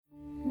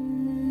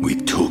We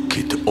took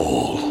it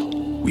all.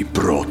 We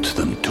brought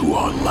them to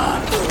our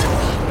land.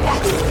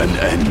 An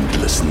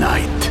endless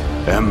night,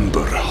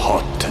 ember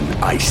hot and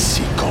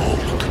icy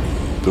cold.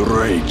 The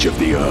rage of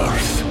the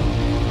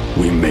earth.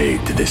 We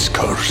made this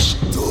curse.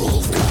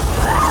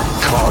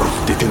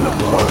 Carved it in the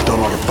blood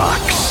on our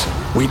backs.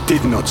 We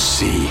did not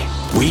see.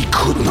 We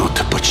could not,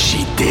 but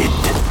she did.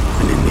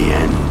 And in the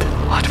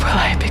end... What will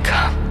I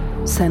become?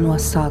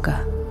 Senua's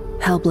Saga.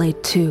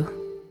 Hellblade 2.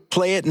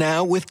 Play it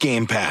now with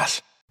Game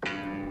Pass.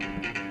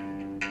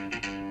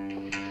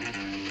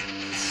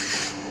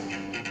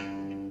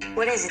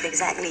 What is it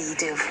exactly you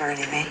do for a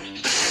living?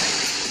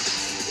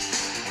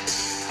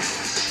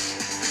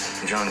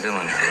 John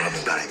Dillinger,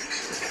 Robin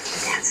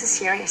Banks. That's a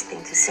serious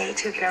thing to say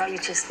to a girl you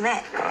just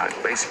met.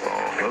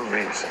 Baseball,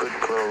 movies, good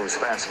clothes,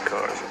 fast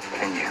cars.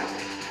 And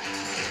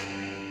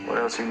you. What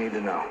else you need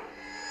to know?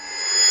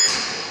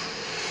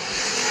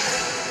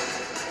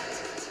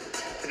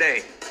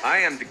 Today, I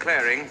am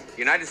declaring the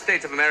United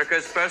States of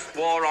America's first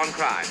war on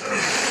crime.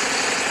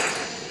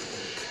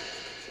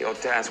 Your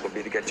task will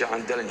be to get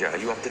John Dillinger. Are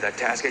you up to that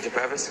task, Agent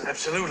Purvis?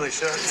 Absolutely,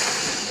 sir.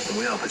 And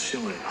we are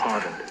pursuing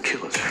hardened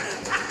killers.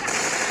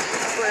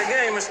 Play a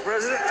game, Mr.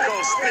 President. It's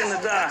called Spin the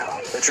Dial.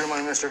 That's your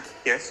money, mister?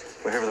 Yes?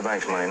 We're here for the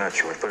bank's money, not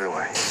yours. Put it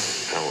away.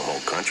 Now the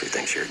whole country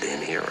thinks you're a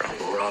damn hero.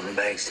 Robbing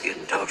banks is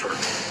getting tougher.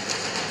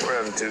 We're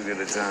having too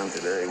good a time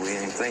today. We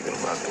ain't thinking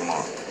about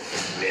tomorrow.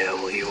 Yeah,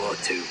 well, you ought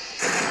to.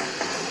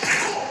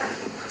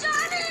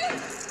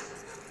 Johnny!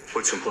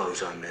 Put some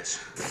clothes on, miss.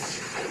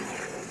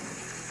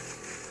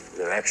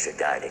 They're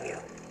extraditing you.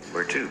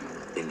 Where to?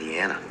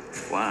 Indiana.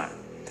 Why?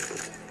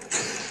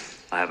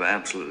 I have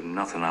absolutely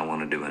nothing I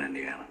want to do in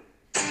Indiana.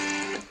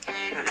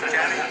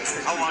 Johnny,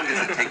 how long did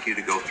it take you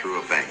to go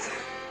through a bank?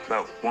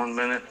 About 1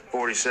 minute,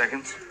 40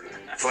 seconds.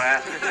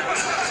 Flat.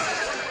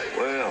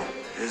 Well,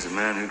 here's a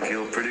man who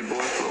killed Pretty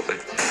Boy Floyd.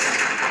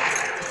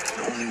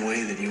 The only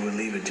way that you would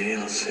leave a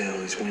jail cell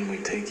is when we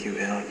take you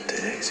out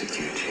to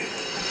execute you.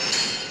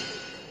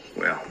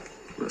 Well,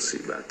 we'll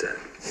see about that.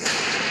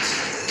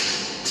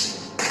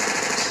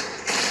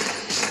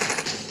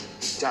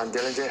 John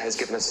Dillinger has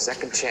given us a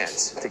second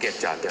chance to get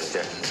John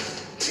Dillinger.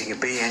 He could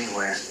be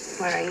anywhere.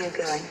 Where are you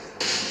going?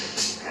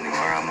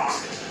 Anywhere I'm on.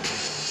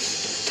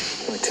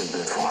 We're too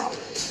good for him.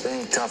 They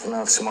ain't tough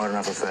enough, smart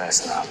enough, or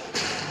fast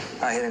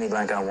enough. I hit any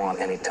bank I want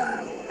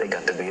anytime. They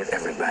got to be at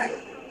every bank,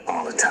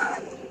 all the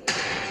time.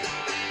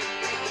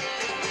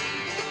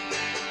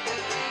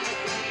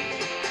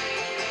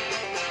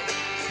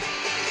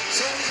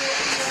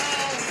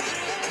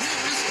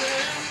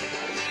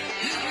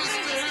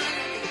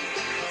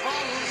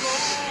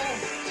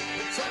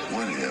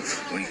 What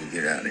if we could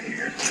get out of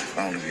here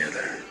all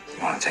together?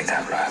 You want to take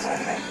that ride with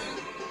me?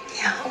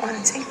 Yeah, I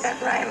want to take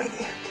that ride with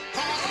you.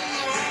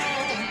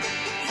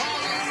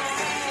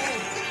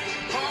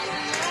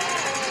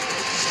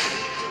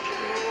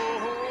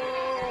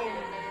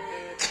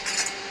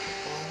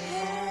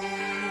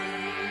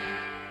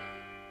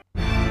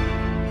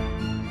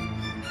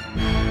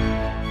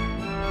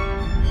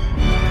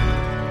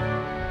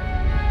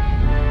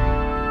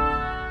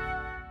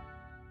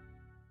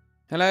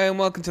 Hello and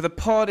welcome to the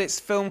pod. It's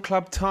Film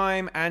Club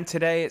time and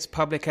today it's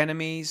Public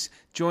Enemies.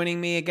 Joining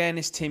me again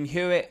is Tim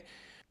Hewitt.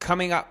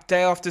 Coming up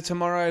day after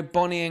tomorrow,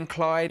 Bonnie and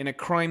Clyde in a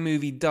crime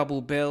movie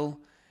double bill.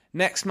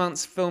 Next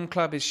month's Film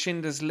Club is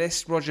Schindler's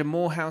List. Roger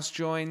Moorhouse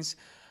joins.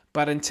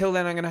 But until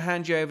then, I'm going to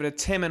hand you over to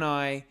Tim and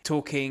I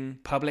talking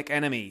Public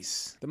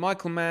Enemies. The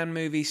Michael Mann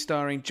movie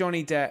starring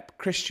Johnny Depp,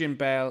 Christian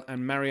Bale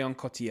and Marion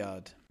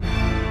Cotillard.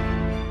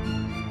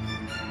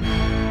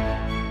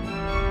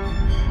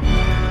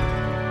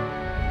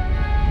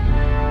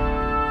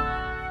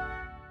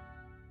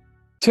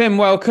 Tim,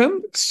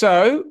 welcome.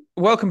 So,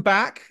 welcome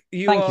back.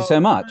 Thank you so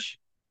much.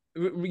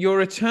 You're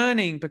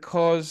returning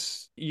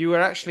because you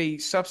were actually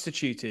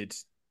substituted.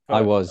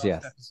 I was,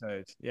 yes.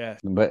 Episode. Yeah.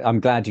 But I'm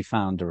glad you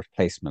found a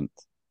replacement.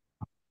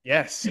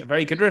 Yes, a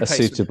very good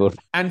replacement. Suitable.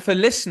 And for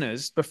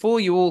listeners,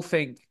 before you all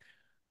think,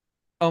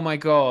 oh my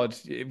God,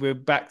 we're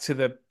back to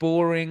the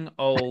boring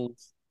old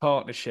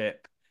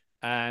partnership.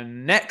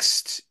 And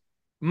next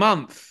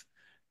month,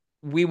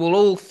 we will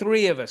all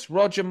three of us,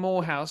 Roger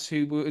Moorhouse,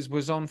 who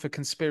was on for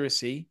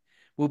Conspiracy,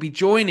 will be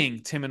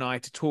joining Tim and I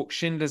to talk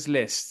Schindler's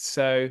List.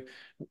 So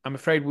I'm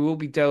afraid we will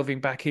be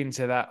delving back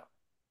into that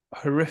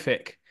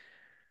horrific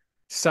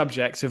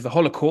subject of the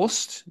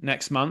Holocaust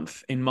next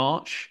month in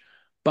March.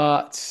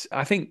 But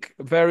I think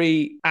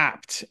very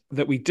apt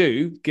that we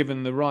do,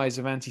 given the rise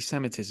of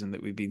anti-Semitism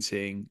that we've been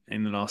seeing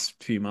in the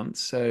last few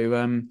months.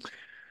 So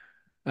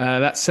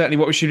that's certainly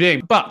what we should be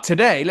doing. But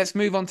today, let's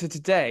move on to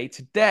today.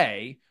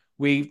 Today,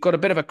 we've got a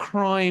bit of a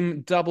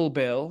crime double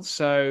bill.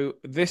 So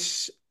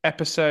this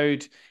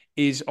episode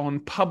is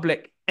on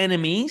Public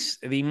Enemies,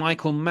 the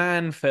Michael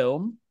Mann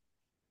film.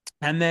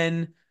 And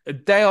then a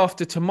day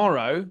after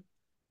tomorrow,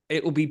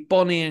 it will be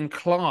Bonnie and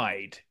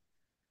Clyde.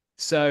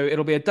 So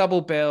it'll be a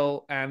double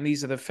bill. And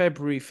these are the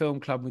February Film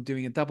Club. We're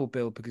doing a double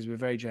bill because we're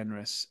very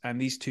generous. And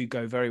these two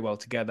go very well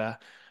together.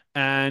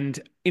 And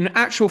in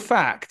actual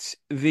fact,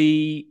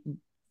 the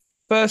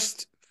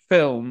first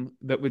film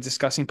that we're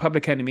discussing,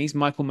 Public Enemies,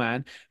 Michael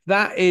Mann,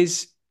 that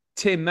is,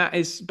 Tim, that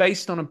is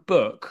based on a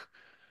book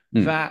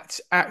that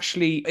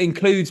actually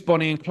includes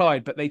Bonnie and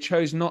Clyde, but they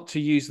chose not to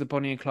use the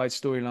Bonnie and Clyde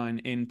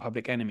storyline in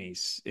Public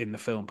Enemies, in the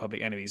film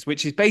Public Enemies,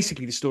 which is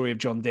basically the story of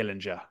John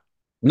Dillinger.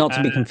 Not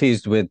to be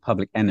confused with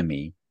Public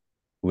Enemy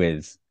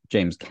with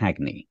James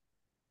Cagney.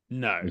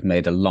 No. It was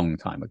made a long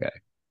time ago.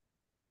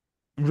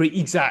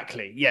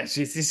 Exactly. Yes,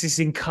 this is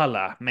in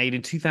color, made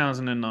in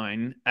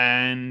 2009.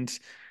 And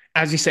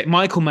as you say,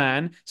 Michael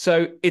Mann.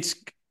 So it's,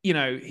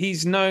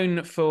 he's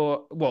known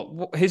for,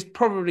 his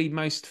probably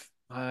most,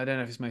 I don't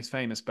know if it's most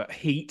famous, but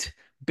Heat,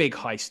 big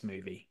heist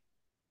movie.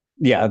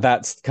 Yeah,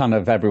 that's kind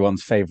of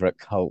everyone's favorite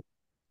cult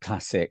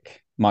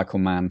classic Michael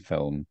Mann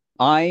film.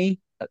 I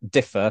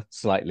differ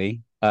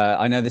slightly.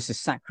 I know this is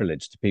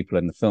sacrilege to people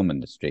in the film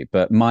industry,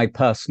 but my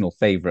personal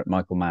favorite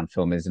Michael Mann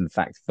film is, in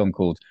fact, a film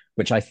called,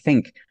 which I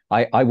think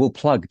I will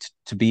plug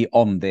to be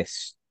on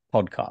this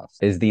podcast,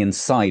 is The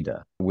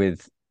Insider,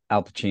 with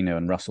Al Pacino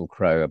and Russell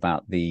Crowe,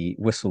 about the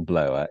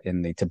whistleblower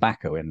in the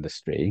tobacco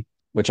industry,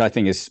 which I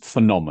think is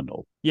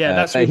phenomenal. Yeah,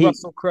 that's with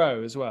Russell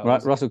Crowe as well.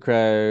 Russell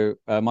Crowe,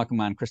 Michael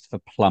Mann, Christopher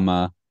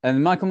Plummer,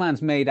 and Michael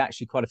Mann's made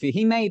actually quite a few.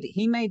 He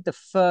made the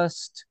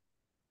first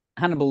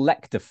Hannibal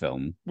Lecter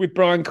film with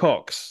Brian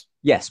Cox.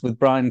 Yes, with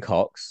Brian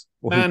Cox.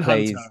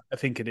 Manhunter, I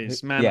think it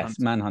is. Manhunter. Yes,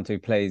 Manhunter, who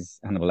plays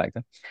Hannibal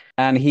Lecter.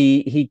 And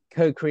he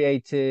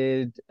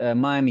co-created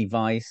Miami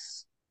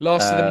Vice.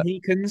 Last of the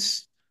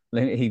Mohicans.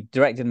 He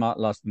directed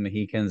Last of the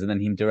Mohicans, and then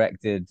he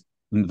directed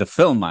the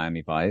film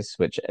Miami Vice,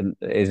 which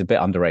is a bit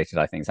underrated,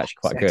 I think. It's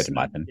actually quite good, in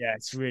my opinion. Yeah,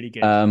 it's really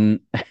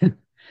good.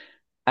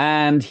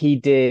 And he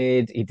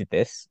did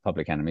this,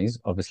 Public Enemies,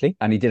 obviously.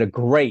 And he did a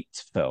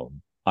great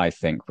film, I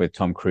think, with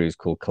Tom Cruise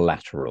called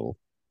Collateral.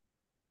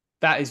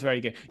 That is very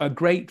good. A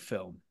great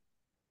film.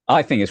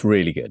 I think it's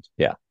really good.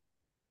 Yeah.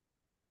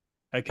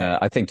 Okay.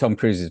 I think Tom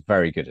Cruise is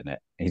very good in it.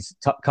 He's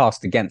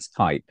cast against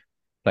type,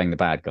 playing the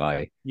bad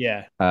guy.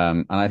 Yeah.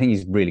 And I think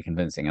he's really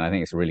convincing, and I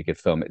think it's a really good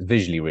film. It's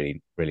visually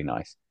really, really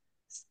nice.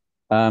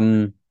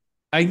 I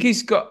think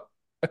he's got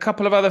a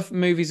couple of other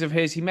movies of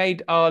his. He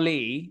made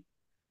Ali.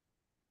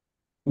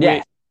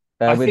 Yeah.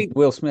 With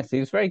Will Smith.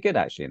 He was very good,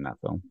 actually, in that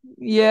film.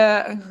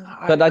 Yeah.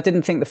 But I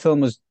didn't think the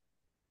film was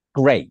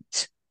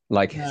great,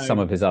 like some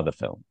of his other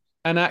films.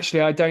 And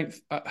actually,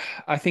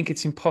 I think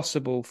it's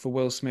impossible for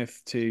Will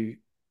Smith to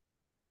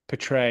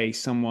portray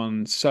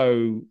someone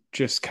so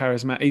just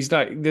charismatic. He's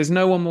like, there's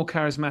no one more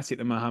charismatic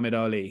than Muhammad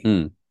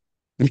Ali.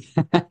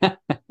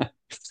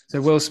 So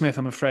Will Smith,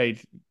 I'm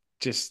afraid,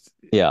 just...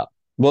 Yeah.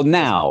 Well,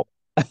 now...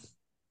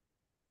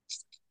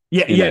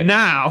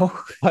 now...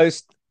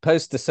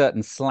 Post a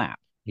certain slap,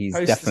 he's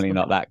definitely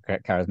not that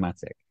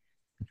charismatic.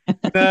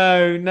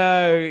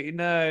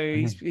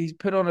 No. He's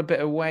put on a bit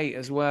of weight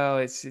as well.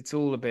 It's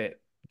all a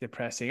bit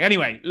depressing.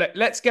 Anyway,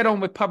 let's get on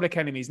with Public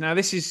Enemies. Now,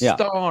 this is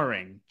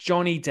starring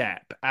Johnny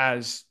Depp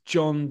as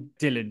John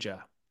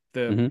Dillinger,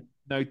 the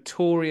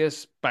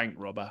notorious bank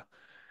robber.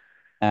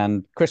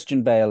 And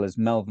Christian Bale as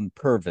Melvin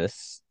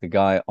Purvis, the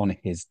guy on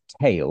his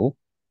tail.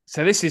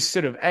 So this is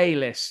sort of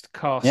A-list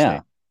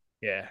casting.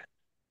 Yeah.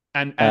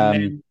 And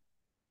then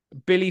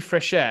Billy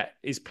Frechette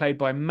is played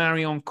by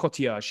Marion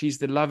Cotillard. She's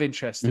the love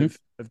interest of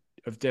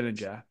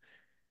Dillinger.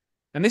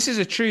 And this is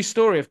a true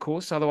story, of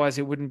course. Otherwise,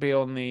 it wouldn't be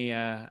on the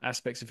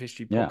Aspects of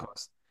History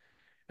podcast.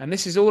 And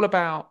this is all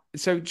about...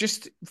 So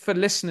just for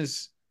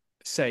listeners'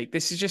 sake,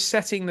 this is just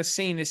setting the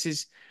scene. This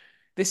is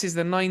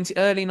the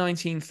early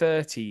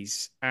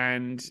 1930s.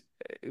 And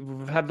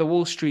we've had the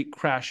Wall Street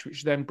crash,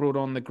 which then brought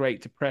on the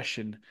Great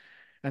Depression.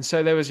 And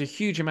so there was a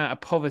huge amount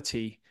of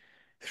poverty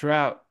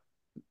throughout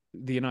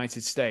the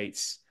United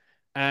States.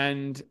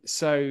 And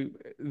so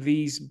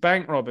these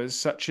bank robbers,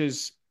 such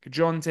as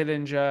John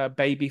Dillinger,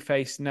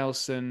 Babyface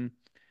Nelson,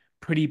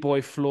 Pretty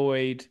Boy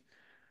Floyd,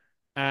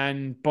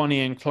 and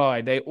Bonnie and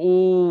Clyde, they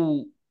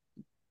all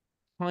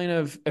kind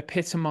of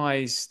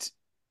epitomized,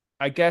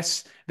 I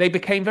guess, they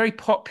became very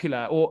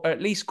popular, or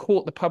at least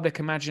caught the public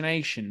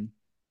imagination.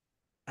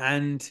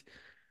 And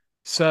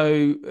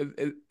so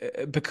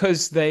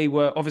because they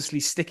were obviously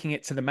sticking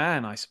it to the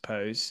man, I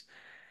suppose,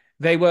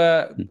 they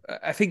were,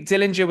 I think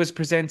Dillinger was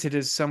presented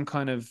as some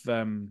kind of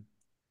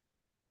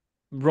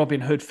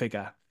Robin Hood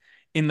figure,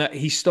 in that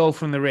he stole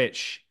from the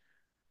rich.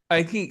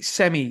 I think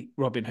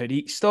semi-Robin Hood.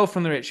 He stole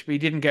from the rich, but he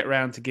didn't get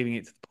around to giving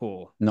it to the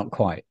poor. Not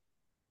quite.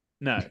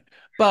 No.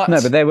 But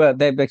they were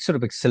sort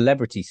of a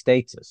celebrity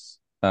status.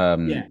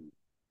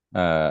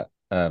 Because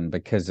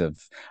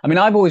of, I mean,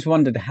 I've always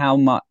wondered how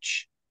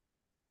much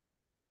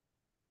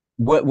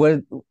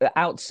were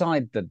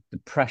outside the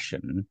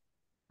Depression,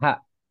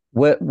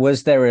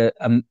 was there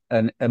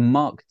a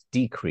marked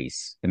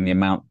decrease in the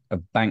amount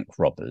of bank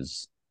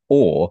robbers,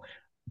 or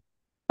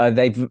are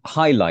they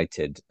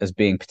highlighted as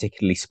being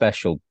particularly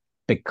special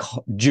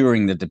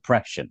during the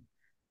Depression,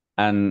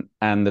 and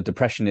the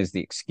Depression is the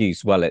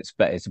excuse? Well, it's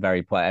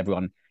very poor.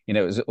 Everyone, it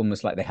was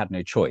almost like they had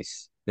no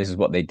choice. This is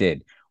what they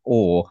did.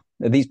 Or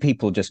are these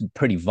people just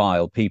pretty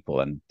vile people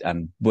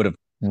and would have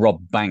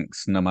robbed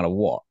banks no matter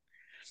what?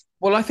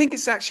 Well, I think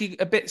it's actually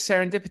a bit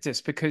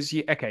serendipitous because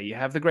you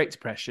have the Great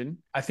Depression.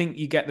 I think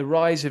you get the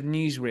rise of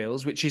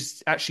newsreels, which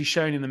is actually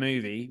shown in the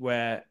movie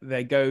where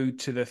they go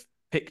to the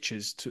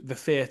pictures, to the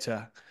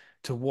theater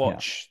to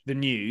watch the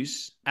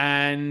news.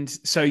 And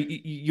so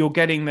you're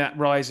getting that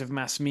rise of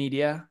mass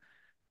media.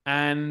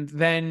 And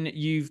then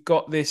you've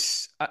got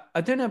this,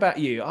 I don't know about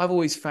you, I've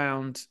always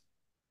found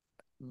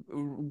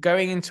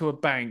going into a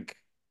bank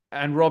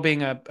and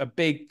robbing a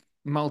big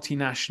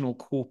multinational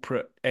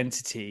corporate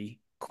entity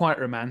quite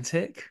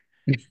romantic.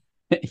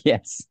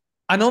 Yes.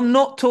 And I'm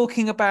not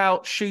talking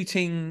about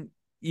shooting,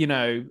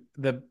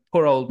 the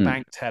poor old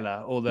bank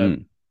teller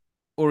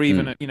or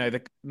even,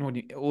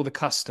 or the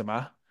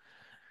customer,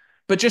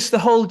 but just the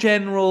whole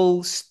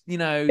general,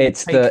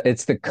 it's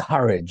the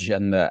courage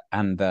and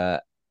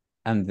the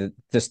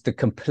just the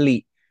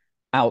complete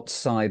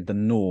outside the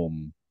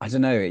norm. I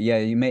don't know. Yeah,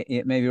 you may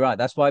be right.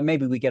 That's why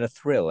maybe we get a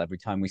thrill every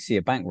time we see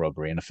a bank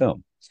robbery in a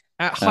film.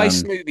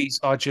 Heist movies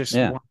are just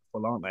wonderful,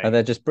 aren't they?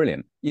 They're just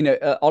brilliant.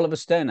 Oliver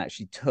Stone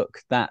actually took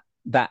that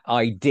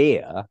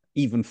idea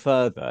even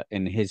further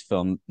in his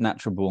film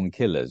Natural Born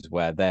Killers,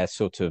 where they're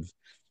sort of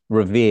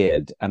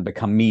revered and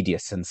become media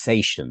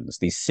sensations,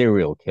 these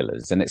serial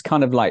killers. And it's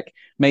kind of like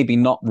maybe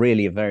not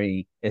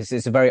really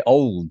it's a very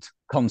old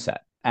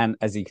concept. And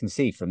as you can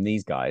see from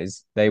these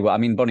guys, they were, I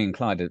mean, Bonnie and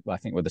Clyde, I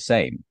think, were the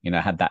same,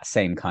 had that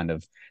same kind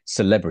of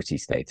celebrity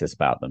status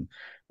about them.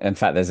 In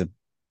fact,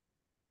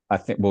 I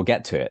think we'll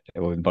get to it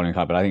with Bonnie and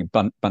Clyde, but I think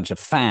a bunch of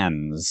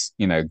fans,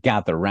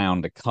 gather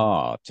around a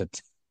car to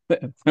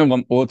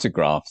want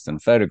autographs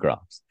and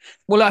photographs.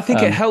 Well, I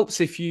think it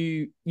helps if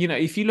you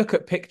look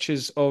at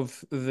pictures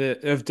of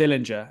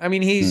Dillinger. I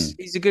mean,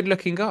 he's a good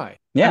looking guy.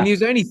 Yeah. And he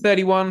was only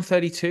 31,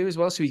 32 as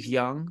well, so he's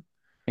young.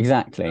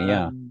 Exactly,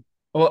 yeah.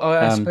 Well,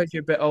 I suppose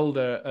you're a bit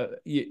older.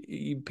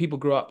 People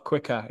grew up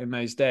quicker in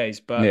those days,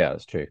 but yeah,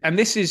 that's true. And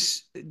this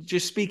is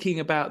just speaking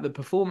about the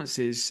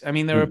performances. I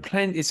mean, there are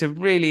plenty. It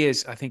really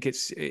is. I think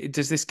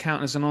does this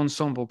count as an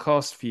ensemble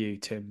cast for you,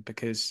 Tim?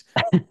 Because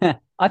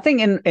I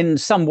think in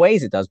some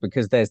ways it does,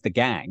 because there's the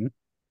gang,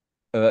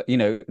 that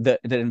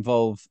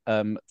involve.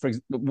 For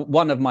example,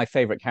 one of my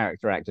favorite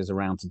character actors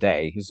around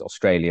today, who's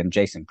Australian,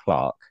 Jason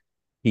Clarke.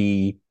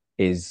 He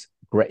is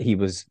great.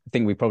 I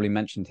think we probably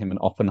mentioned him in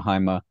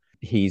Oppenheimer.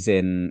 He's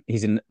in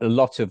a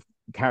lot of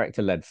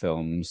character-led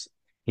films.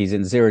 He's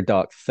in Zero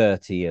Dark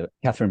 30, a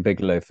Catherine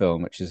Bigelow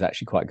film, which is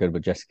actually quite good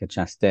with Jessica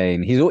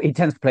Chastain. He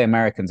tends to play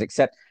Americans,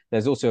 except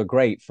there's also a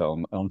great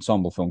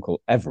ensemble film called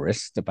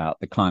Everest,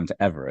 about the climb to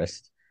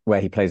Everest,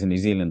 where he plays a New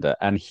Zealander,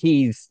 and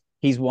he's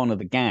one of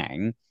the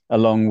gang,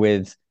 along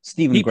with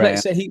Stephen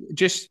Graham.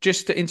 Just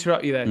to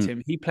interrupt you there,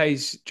 Tim. He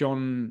plays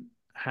John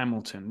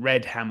Hamilton,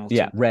 Red Hamilton.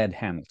 Yeah, Red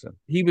Hamilton.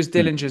 He was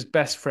Dillinger's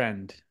best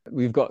friend.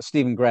 We've got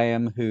Stephen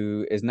Graham,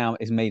 who is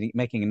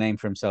making a name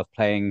for himself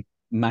playing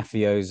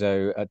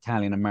mafioso,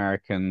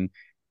 Italian-American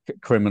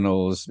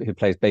criminals, who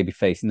plays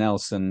Babyface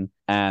Nelson.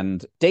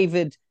 And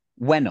David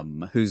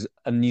Wenham, who's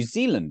a New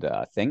Zealander,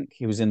 I think.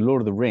 He was in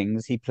Lord of the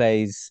Rings. He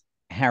plays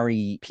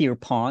Harry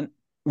Pierpont.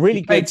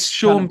 Really good.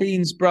 Sean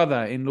Bean's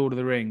brother in Lord of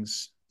the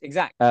Rings.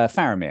 Exactly.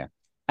 Faramir.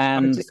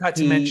 And I just had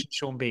to mention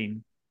Sean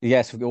Bean.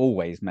 Yes, we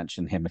always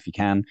mention him if you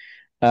can.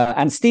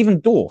 And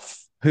Stephen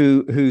Dorff,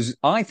 who's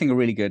I think a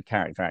really good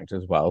character actor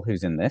as well,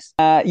 who's in this.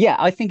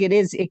 I think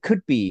it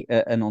could be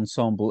an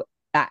ensemble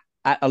at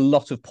a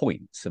lot of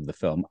points of the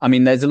film. I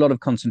mean, there's a lot of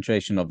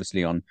concentration,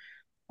 obviously, on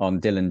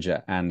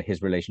Dillinger and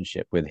his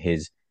relationship with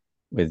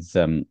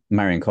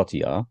Marion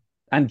Cotillard.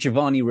 And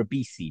Giovanni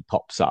Ribisi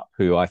pops up,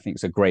 who I think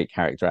is a great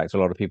character actor.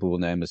 A lot of people will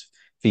know him as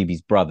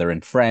Phoebe's brother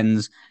in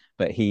Friends,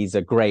 but he's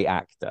a great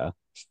actor.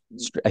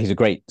 He's a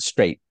great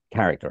straight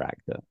character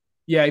actor.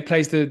 Yeah, he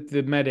plays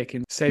the medic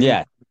in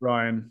Saving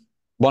Ryan.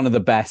 One of the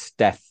best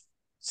death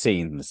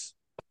scenes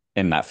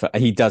in that film.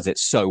 He does it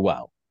so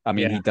well. I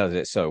mean, he does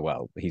it so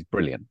well. He's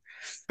brilliant.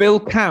 Bill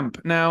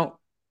Camp. Now,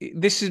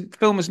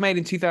 film was made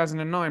in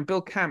 2009.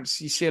 Bill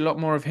Camp's, you see a lot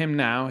more of him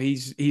now.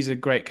 He's a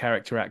great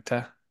character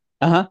actor.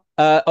 And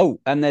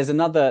there's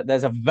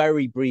a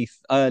very brief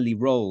early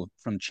role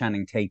from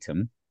Channing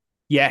Tatum.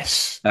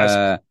 Yes.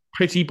 As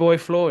Pretty Boy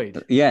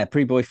Floyd. Yeah,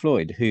 Pretty Boy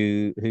Floyd,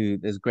 who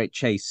there's a great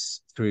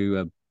chase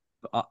through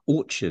a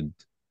orchard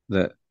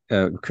that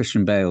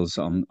Christian Bale's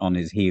on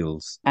his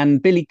heels.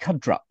 And Billy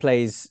Crudup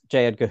plays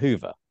J. Edgar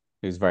Hoover,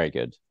 who's very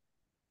good.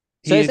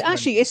 So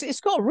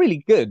it's got a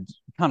really good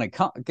kind of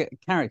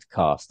character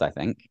cast, I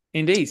think.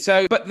 Indeed.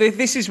 So, but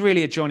this is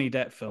really a Johnny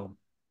Depp film.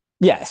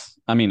 Yes,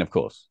 I mean, of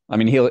course. I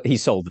mean, he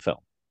sold the film.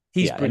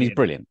 He's brilliant. And he's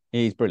brilliant.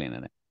 He's brilliant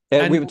in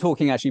it. We were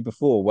talking actually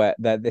before where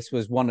this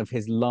was one of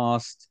his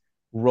last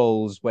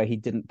roles where he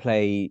didn't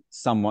play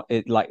someone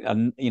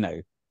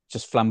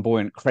just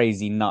flamboyant,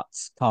 crazy,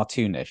 nuts,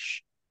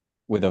 cartoonish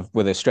with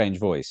a strange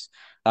voice.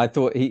 I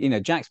thought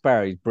Jack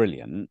Sparrow is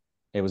brilliant.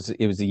 It was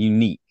a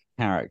unique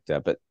character,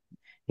 but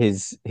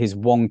his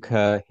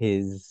Wonka,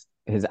 his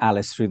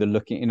Alice through the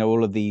Looking,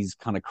 all of these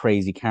kind of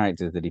crazy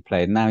characters that he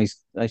played. Now he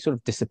sort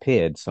of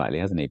disappeared slightly,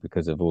 hasn't he,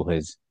 because of all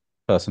his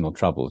personal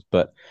troubles.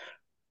 But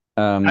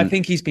I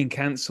think he's been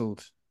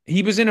cancelled.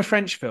 He was in a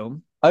French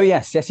film. Oh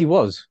yes, yes, he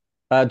was.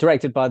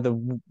 Directed by the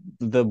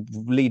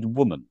lead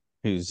woman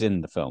who's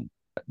in the film.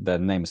 The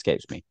name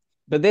escapes me.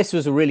 But this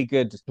was a really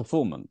good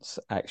performance,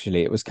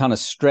 actually. It was kind of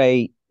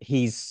straight.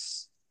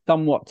 He's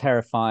somewhat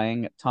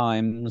terrifying at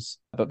times,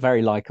 but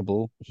very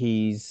likable.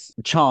 He's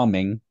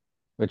charming,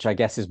 which I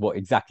guess is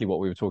exactly what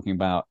we were talking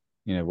about,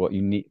 what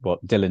you need,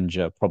 what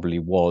Dillinger probably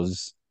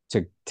was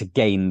to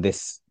gain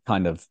this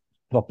kind of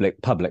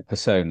public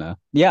persona.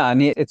 Yeah,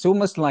 and it's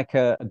almost like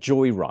a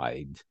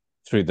joyride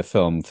through the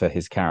film for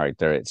his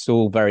character. It's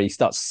all he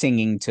starts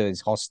singing to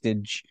his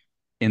hostage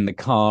in the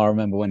car.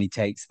 Remember when he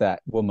takes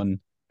that woman?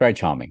 Very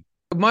charming.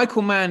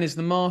 Michael Mann is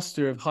the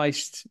master of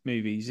heist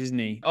movies, isn't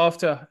he?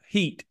 After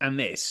Heat and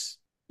this.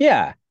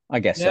 Yeah, I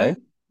guess so.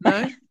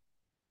 No?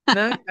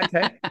 No?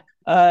 Okay.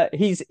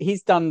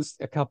 He's done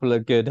a couple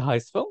of good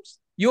heist films.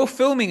 You're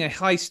filming a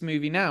heist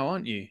movie now,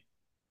 aren't you?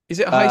 Is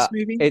it a heist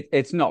movie?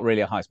 It's not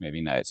really a heist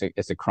movie, no.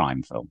 It's a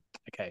crime film.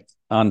 Okay.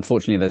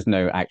 Unfortunately, there's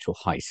no actual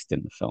heist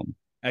in the film.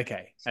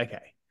 Okay.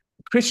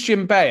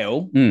 Christian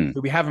Bale, who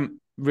we haven't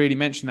really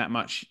mentioned that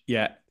much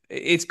yet,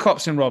 it's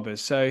cops and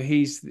robbers, so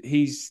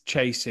he's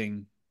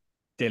chasing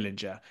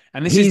Dillinger,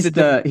 and he's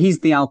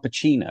the Al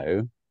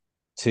Pacino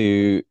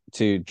to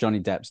Johnny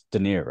Depp's De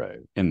Niro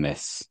in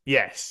this.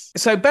 Yes.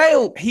 So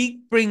Bale, he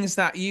brings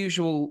that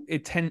usual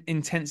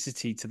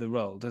intensity to the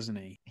role, doesn't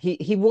he?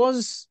 He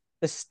was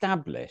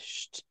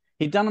established.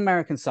 He'd done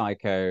American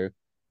Psycho.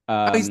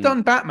 He's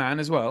done Batman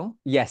as well.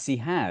 Yes, he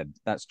had.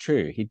 That's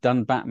true. He'd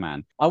done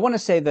Batman. I want to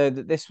say though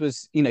that this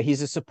was,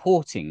 he's a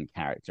supporting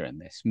character in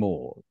this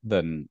more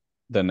than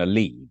a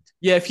lead.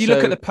 Yeah, if you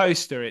look at the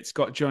poster, it's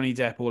got Johnny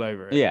Depp all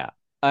over it. Yeah,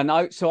 and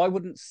I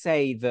wouldn't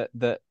say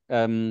that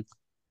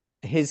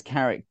his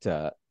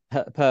character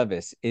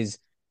Purvis is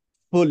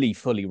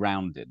fully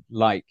rounded.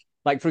 Like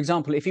for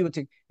example, if you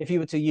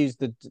were to use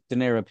the De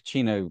Niro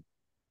Pacino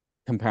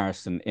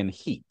comparison in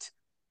Heat,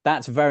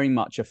 that's very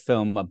much a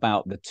film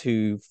about the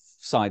two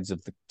sides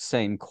of the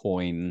same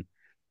coin.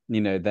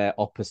 They're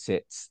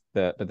opposites,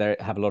 but they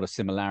have a lot of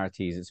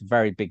similarities. It's a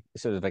very big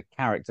sort of a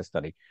character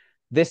study.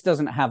 This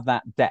doesn't have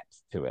that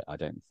depth to it, I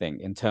don't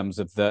think, in terms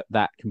of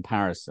that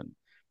comparison.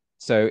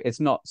 So it's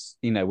not,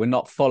 we're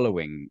not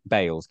following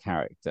Bale's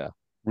character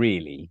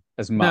really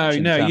as much.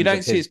 No, you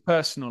don't see his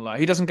personal life.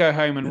 He doesn't go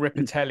home and rip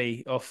a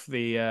telly off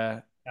the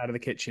out of the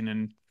kitchen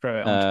and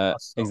throw it onto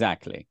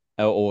exactly,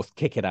 or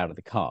kick it out of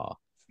the car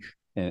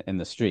in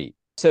the street.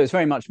 So it's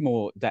very much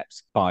more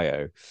Depp's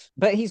bio,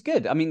 but he's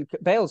good. I mean,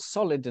 Bale's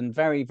solid and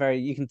very, very.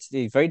 You can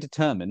see very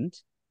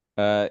determined.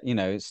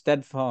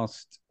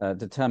 Steadfast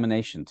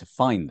determination to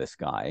find this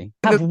guy.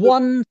 Have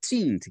one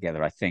scene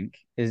together, I think,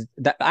 is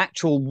that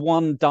actual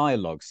one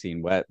dialogue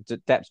scene where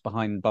Depp's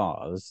behind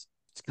bars.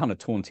 It's kind of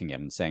taunting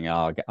him and saying,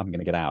 "Oh, I'm going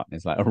to get out." And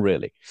it's like, "Oh,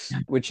 really?"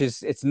 Which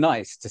is, it's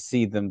nice to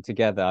see them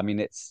together. I mean,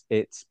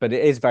 but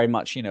it is very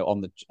much,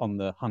 on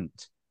the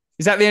hunt.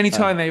 Is that the only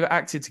time they've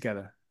acted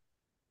together?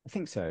 I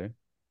think so.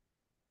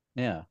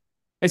 Yeah.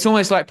 It's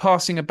almost like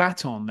passing a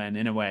baton then,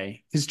 in a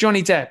way, because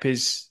Johnny Depp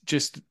is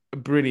just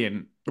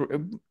brilliant.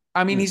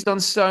 I mean, he's done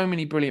so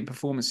many brilliant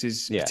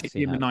performances,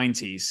 particularly in the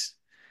 90s.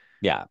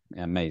 Yeah,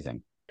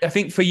 amazing. I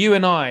think for you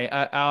and I,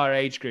 at our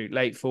age group,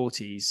 late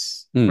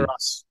 40s, for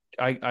us,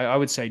 I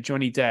would say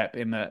Johnny Depp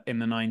in the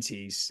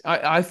 90s.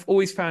 I've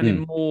always found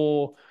him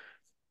more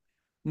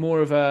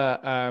of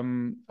a.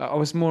 I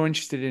was more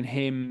interested in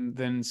him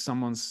than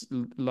someone's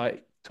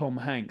like Tom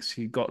Hanks,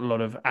 who got a lot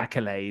of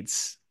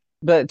accolades.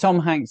 But Tom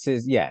Hanks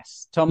is,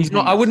 yes. He's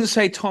not. I wouldn't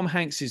say Tom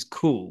Hanks is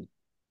cool.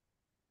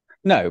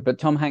 No, but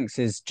Tom Hanks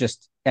is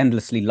just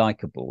endlessly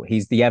likable.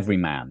 He's the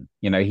everyman.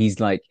 He's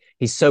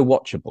so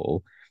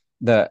watchable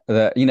that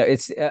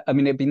it's. I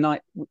mean, it'd be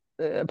nice.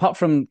 Apart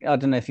from, I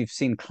don't know if you've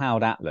seen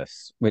Cloud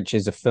Atlas, which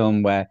is a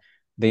film where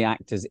the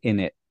actors in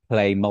it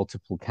play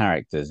multiple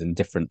characters in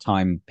different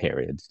time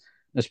periods.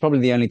 It's probably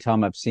the only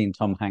time I've seen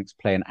Tom Hanks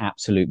play an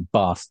absolute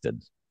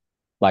bastard,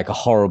 like a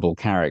horrible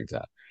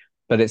character.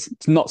 But it's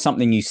not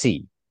something you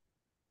see.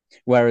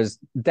 Whereas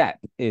Depp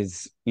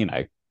is,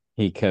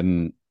 he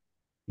can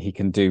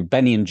do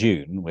Benny and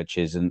June, which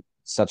is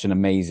such an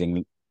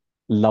amazing,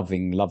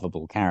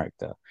 lovable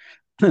character.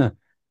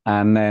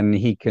 And then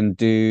he can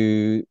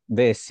do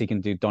this, he can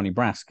do Donnie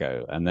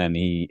Brasco, and then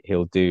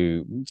he'll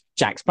do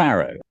Jack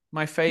Sparrow.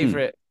 My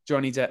favorite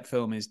Johnny Depp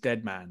film is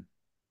Dead Man.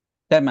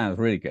 Dead Man is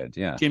really good,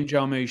 yeah. Jim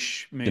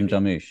Jarmusch movie. Jim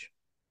Jarmusch,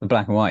 the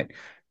black and white.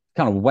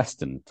 Kind of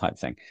Western type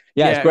thing.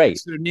 Yeah, it's great.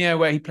 Sort of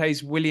where he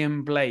plays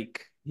William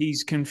Blake.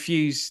 He's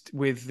confused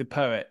with the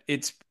poet.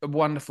 It's a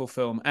wonderful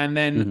film. And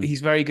then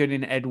he's very good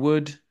in Ed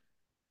Wood,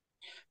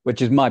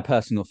 which is my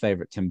personal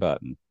favorite Tim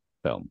Burton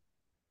film.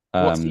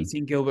 What's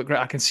Eating Gilbert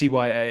Grape? I can see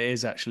why it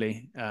is,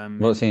 actually.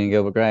 What's Eating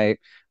Gilbert Grape?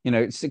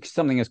 It's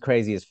something as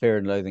crazy as Fear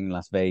and Loathing in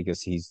Las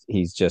Vegas.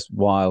 He's just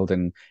wild,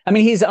 and I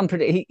mean, he's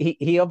unpredictable.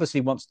 He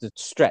obviously wants to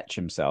stretch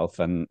himself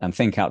and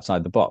think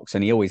outside the box,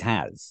 and he always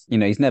has.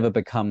 He's never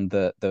become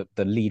the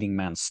leading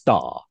man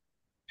star,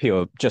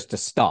 just a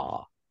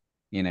star.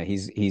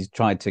 He's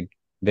tried to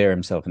veer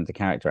himself into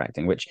character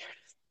acting, which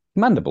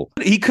commendable.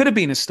 He could have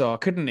been a star,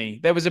 couldn't he?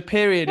 There was a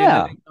period in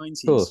Yeah, the late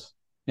 90s. of course.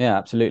 Yeah,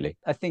 absolutely.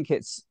 I think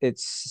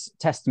it's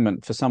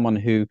testament for someone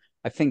who,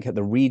 I think at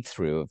the read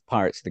through of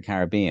Pirates of the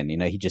Caribbean,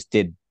 he just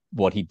did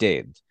what he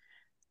did,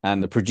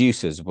 and the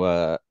producers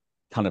were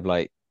kind of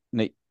like,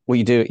 what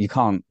you do, you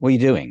can't, what are you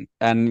doing?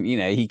 And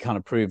he kind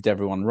of proved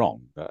everyone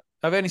wrong. But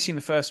I've only seen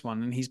the first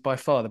one, and he's by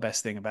far the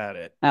best thing about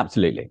it.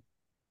 absolutely.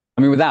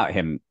 I mean, without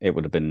him, it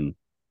would have been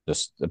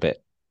just a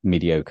bit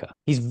mediocre.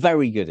 He's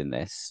very good in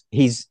this.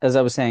 He's, as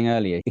I was saying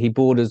earlier, he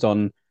borders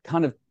on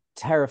kind of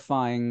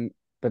terrifying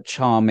but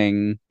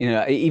charming.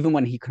 Even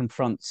when he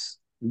confronts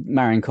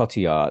Marion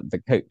Cotillard, the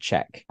coat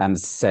check, and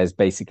says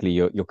basically,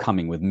 "You're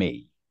coming with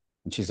me,"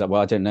 and she's like,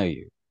 "Well, I don't know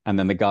you." And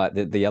then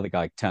the other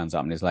guy turns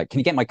up and is like, "Can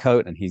you get my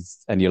coat?"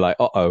 And you're like,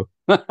 "Uh-oh."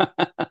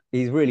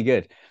 He's really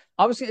good.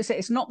 I was going to say,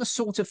 it's not the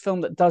sort of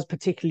film that does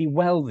particularly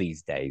well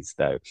these days,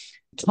 though.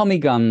 Tommy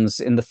guns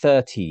in the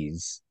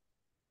 30s,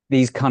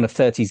 these kind of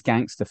 30s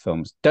gangster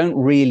films, don't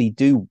really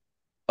do,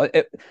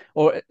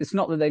 or it's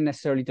not that they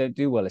necessarily don't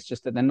do well, it's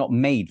just that they're not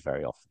made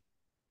very often.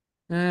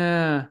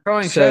 Yeah.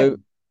 So,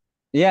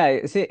 yeah,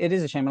 it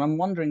is a shame. And I'm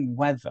wondering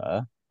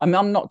whether, I mean,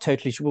 I'm not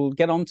totally sure. We'll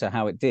get on to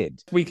how it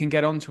did. We can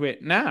get onto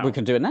it now. We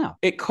can do it now.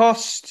 It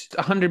cost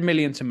 100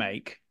 million to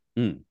make,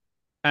 and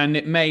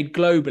it made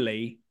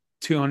globally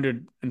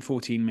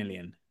 214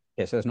 million.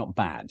 Yeah, so it's not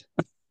bad.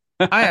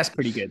 That's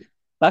pretty good.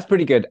 That's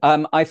pretty good.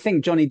 I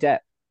think Johnny Depp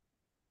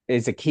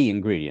is a key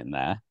ingredient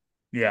there.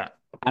 Yeah.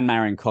 And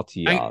Marion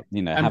Cotillard,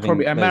 and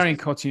Marion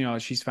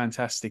Cotillard, she's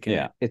fantastic in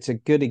it. It's a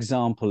good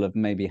example of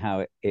maybe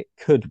how it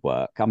could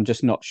work. I'm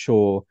just not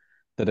sure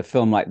that a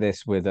film like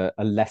this with a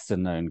lesser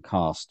known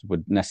cast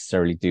would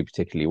necessarily do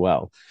particularly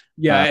well.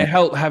 Yeah, it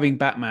helped having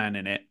Batman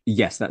in it.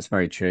 Yes, that's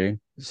very true.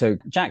 So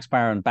Jack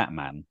Sparrow and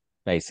Batman,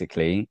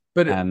 basically.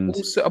 But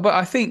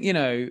I think,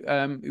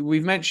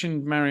 we've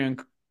mentioned Marion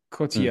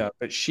Cotillard,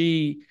 but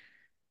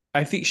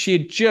I think she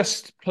had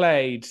just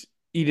played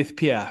Edith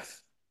Piaf.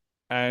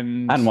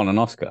 And won an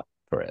Oscar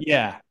for it.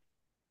 Yeah.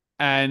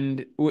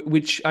 And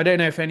which I don't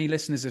know if any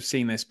listeners have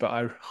seen this, but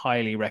I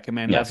highly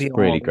recommend it. Yes,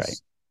 really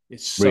great.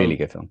 It's really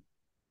good film.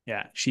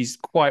 Yeah, she's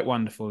quite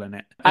wonderful in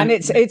it. And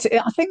it's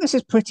I think this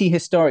is pretty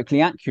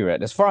historically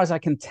accurate as far as I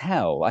can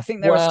tell. I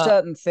think there are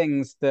certain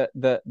things that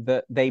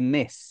they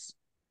miss.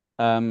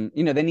 They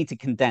need to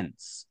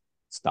condense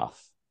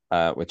stuff,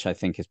 which I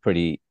think is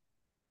pretty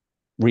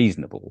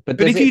reasonable. But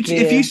if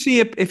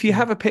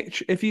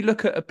you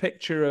look at a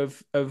picture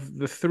of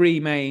the three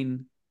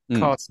main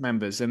cast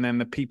members and then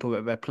the people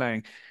that they're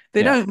playing,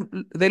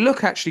 they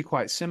look actually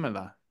quite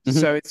similar. Mm-hmm.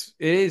 So it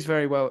is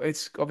very well.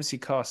 It's obviously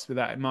cast with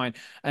that in mind.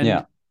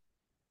 And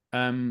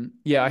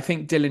I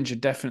think Dillinger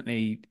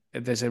definitely,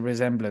 there's a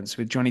resemblance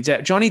with Johnny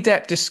Depp. Johnny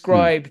Depp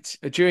described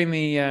during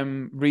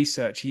the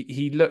research,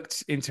 he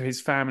looked into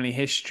his family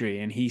history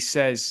and he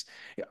says,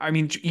 I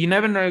mean, you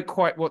never know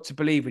quite what to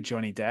believe with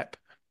Johnny Depp,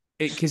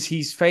 because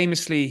he's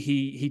famously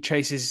he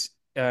traces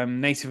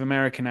Native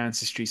American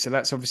ancestry, so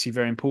that's obviously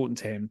very important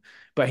to him.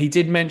 But he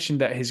did mention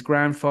that his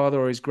grandfather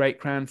or his great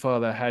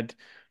grandfather had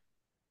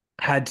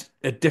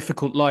a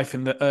difficult life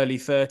in the early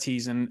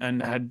 30s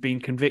and had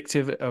been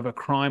convicted of a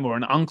crime, or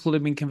an uncle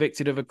had been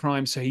convicted of a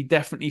crime. So he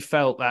definitely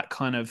felt that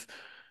kind of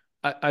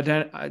I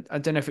don't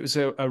know if it was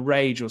a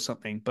rage or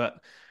something, but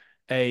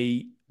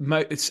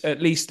it's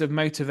at least a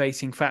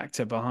motivating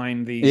factor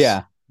behind these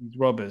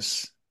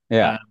robbers.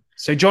 Yeah.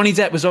 So Johnny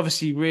Depp was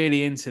obviously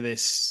really into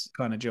this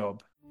kind of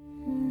job.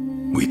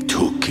 We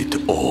took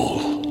it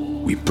all.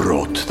 We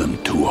brought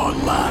them to our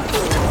land.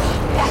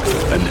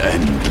 An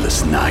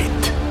endless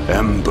night,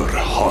 ember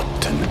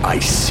hot and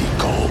icy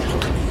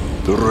cold.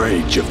 The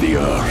rage of the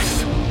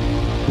earth.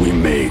 We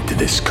made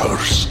this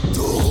curse.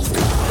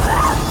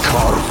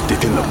 Carved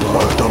it in the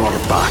blood on our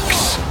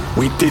backs.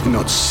 We did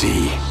not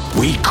see.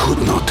 We could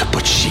not,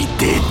 but she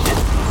did.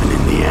 And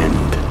in the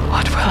end...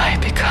 What will I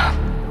become?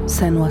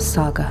 Senua's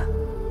Saga.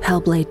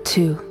 Hellblade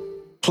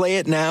 2. Play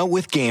it now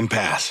with Game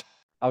Pass.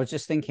 I was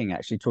just thinking,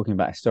 actually, talking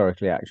about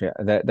historically, actually,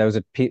 there was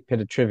a bit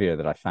of trivia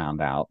that I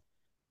found out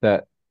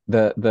that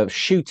the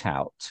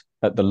shootout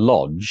at the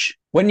lodge,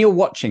 when you're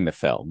watching the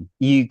film,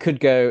 you could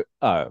go,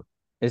 "Oh,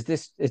 is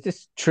this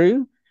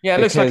true?" Yeah,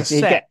 it looks like a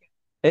set.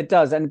 It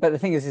does, but the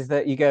thing is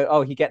that you go,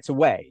 "Oh, he gets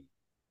away."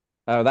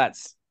 Oh,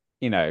 that's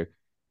in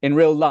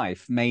real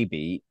life,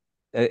 maybe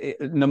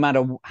no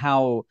matter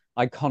how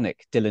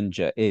iconic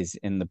Dillinger is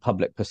in the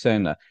public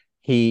persona,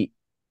 he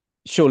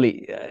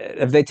surely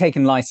have they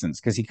taken license,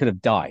 because he could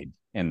have died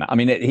in that. I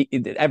mean,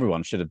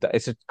 everyone should have died.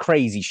 It's a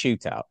crazy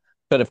shootout,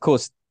 but of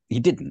course he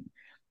didn't.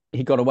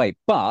 He got away.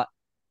 But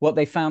what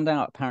they found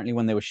out apparently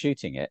when they were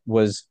shooting it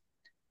was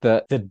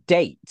that the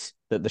date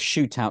that the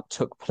shootout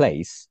took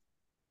place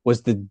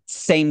was the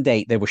same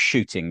date they were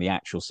shooting the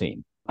actual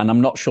scene, and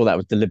I'm not sure that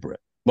was deliberate.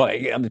 Well,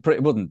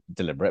 it wasn't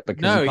deliberate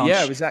because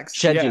it was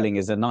scheduling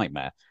is a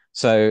nightmare.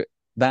 So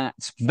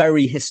that's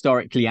very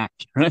historically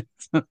accurate.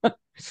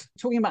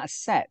 Talking about a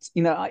set,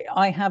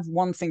 I have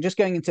one thing, just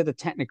going into the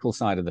technical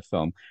side of the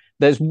film.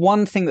 There's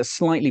one thing that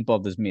slightly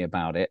bothers me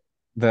about it,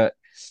 that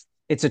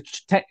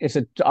it's it's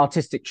an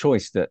artistic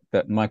choice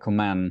that Michael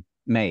Mann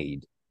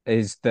made,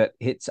 is that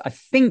I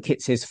think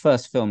it's his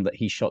first film that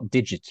he shot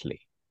digitally.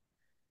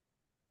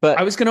 But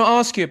I was going to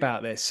ask you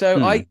about this.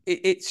 So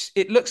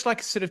it looks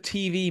like a sort of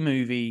TV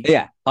movie.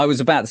 Yeah, I was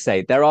about to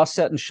say there are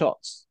certain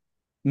shots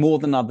more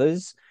than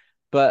others,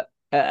 but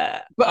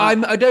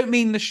I don't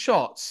mean the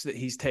shots that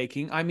he's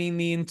taking. I mean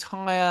the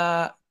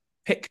entire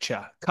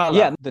picture, color.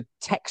 Yeah, the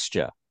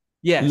texture.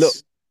 Yes, look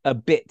a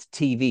bit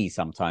TV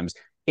sometimes,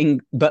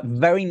 but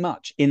very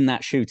much in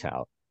that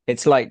shootout.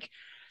 It's like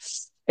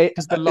to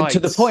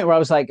the point where I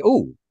was like,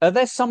 "Oh, are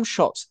there some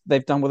shots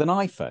they've done with an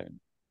iPhone?"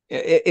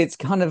 It's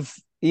kind of.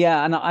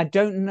 Yeah, and I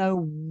don't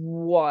know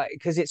why,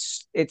 because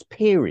it's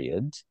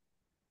period,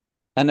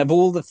 and of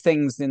all the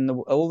things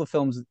all the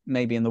films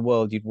maybe in the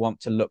world you'd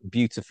want to look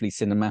beautifully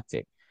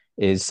cinematic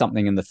is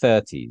something in the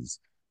 30s.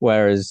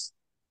 Whereas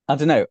I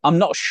don't know, I'm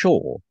not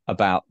sure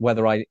about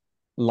whether I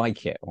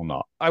like it or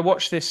not. I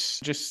watched this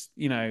just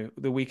the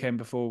weekend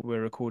before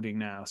we're recording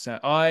now, so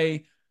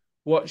I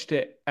watched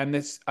it, and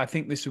I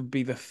think this would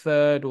be the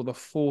third or the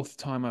fourth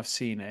time I've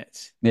seen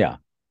it. Yeah,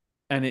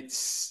 and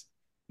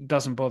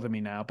doesn't bother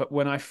me now, but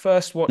when I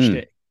first watched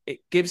it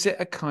gives it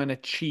a kind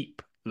of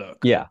cheap look.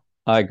 Yeah,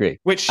 I agree.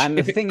 Which, and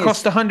if it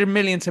cost 100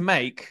 million to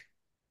make,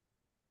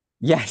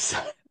 yes.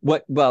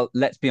 Well,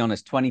 let's be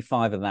honest,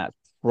 25 of that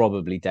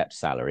probably Depp's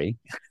salary.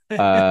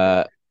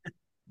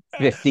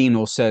 15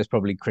 or so is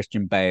probably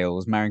Christian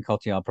Bale's. Marion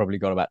Cotillard probably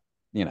got about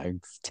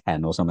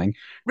 10 or something.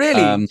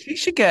 Really, she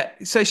should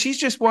get. So she's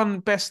just won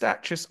Best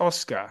Actress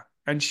Oscar.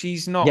 And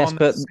she's not on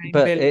the same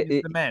billing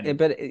as the men.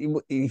 But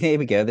here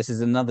we go. This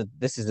is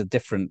a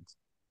different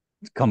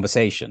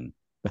conversation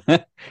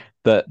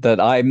that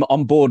I'm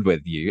on board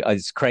with you.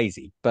 It's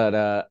crazy.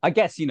 But I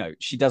guess,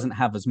 she doesn't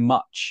have as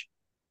much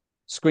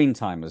screen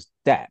time as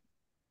Depp.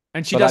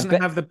 And she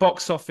doesn't have the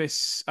box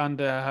office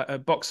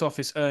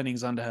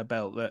earnings under her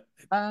belt that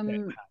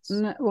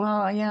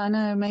well, yeah, I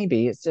know,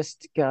 maybe. It's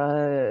just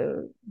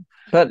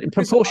but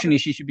proportionally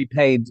she should be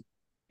paid.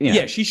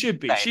 Yeah, she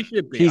should be. She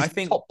should be. I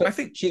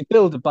think she's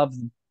billed above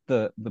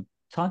the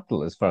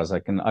title as far as I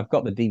can. I've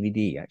got the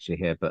DVD actually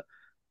here, but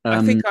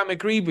I think I'm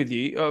agreed with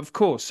you, of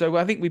course. So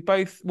I think we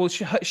both. Well,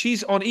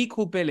 she's on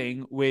equal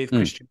billing with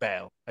Christian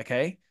Bale.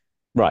 Okay,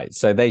 right.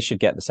 So they should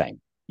get the same.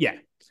 Yeah.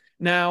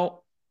 Now,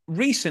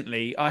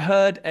 recently, I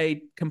heard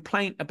a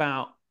complaint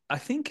about. I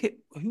think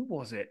who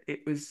was it?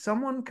 It was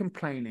someone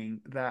complaining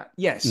that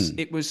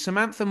it was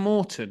Samantha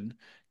Morton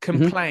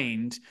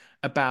complained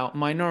about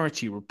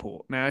Minority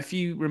Report. Now, if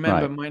you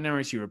remember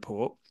Minority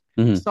Report,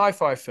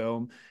 sci-fi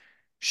film,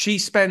 she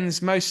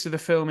spends most of the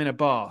film in a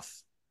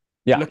bath,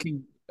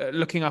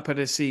 looking up at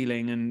a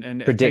ceiling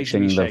and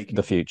predicting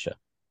the future.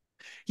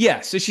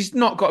 Yeah, so she's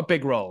not got a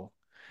big role,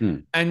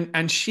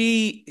 and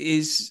she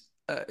is.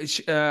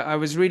 I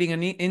was reading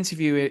an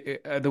interview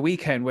the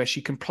weekend where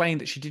she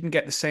complained that she didn't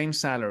get the same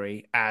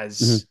salary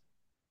as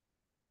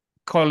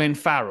Colin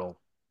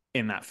Farrell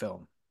in that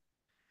film.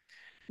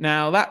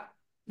 Now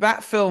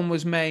that film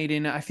was made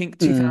in, I think,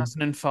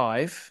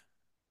 2005,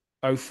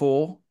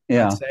 04,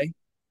 I'd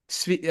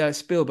say.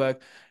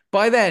 Spielberg.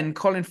 By then,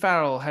 Colin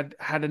Farrell had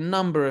a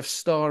number of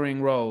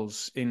starring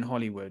roles in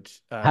Hollywood.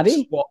 Had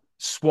he?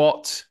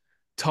 SWAT,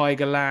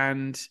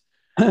 Tigerland.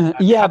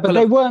 But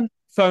they weren't.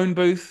 Phone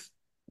Booth.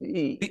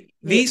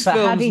 These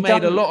films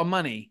made a lot of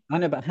money. I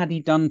know, but had he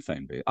done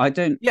Phone Booth? I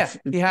don't. Yeah,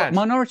 he had.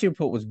 Minority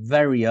Report was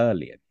very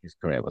early in his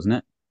career, wasn't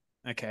it?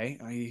 Okay,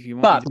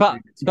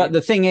 but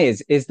the thing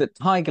is that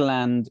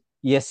Tigerland,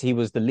 yes, he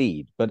was the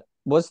lead, but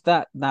was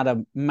that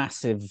a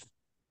massive?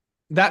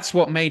 That's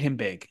what made him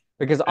big.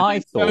 Because I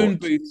thought Phone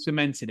Booth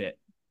cemented it.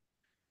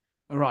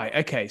 All right.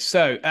 Okay.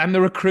 So, and The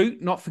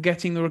Recruit, not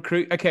forgetting The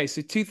Recruit. Okay.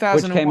 So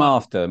 2001. Which came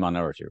after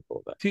Minority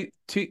Report, though.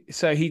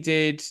 So he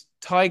did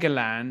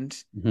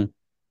Tigerland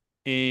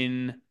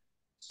in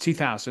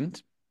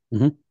 2000.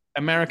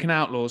 American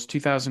Outlaws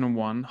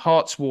 2001,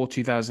 Hearts War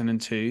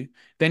 2002.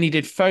 Then he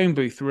did Phone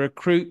Booth,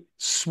 Recruit,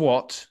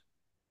 SWAT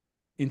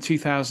in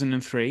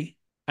 2003.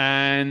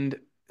 And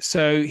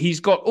so he's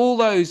got all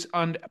those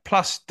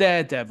plus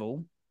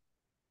Daredevil.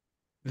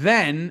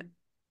 Then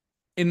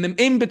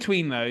in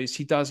between those,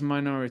 he does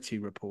Minority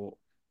Report.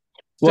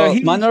 Well,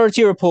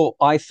 Minority Report,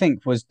 I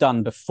think, was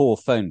done before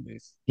Phone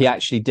Booth. He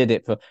actually did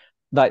it for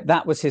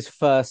that was his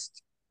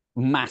first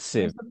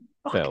massive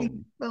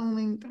film.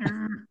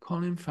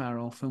 Colin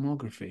Farrell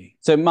filmography.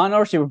 So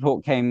Minority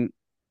Report came.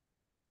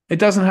 It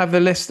doesn't have the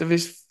list of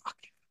his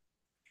fucking.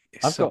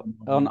 I've got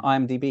on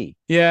IMDb.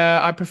 Yeah,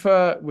 I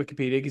prefer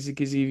Wikipedia because it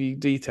gives you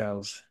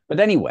details.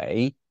 But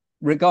anyway,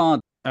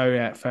 regard. Oh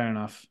yeah, fair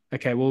enough.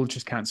 Okay, we'll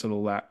just cancel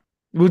all that.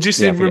 We'll just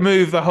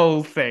remove the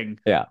whole thing.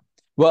 Yeah.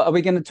 Well, are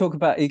you going to talk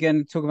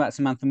about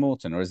Samantha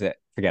Morton, or is it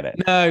forget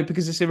it? No,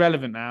 because it's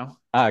irrelevant now.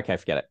 Okay,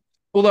 forget it.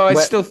 Although I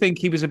still think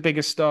he was a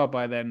bigger star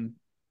by then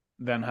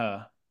than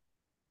her.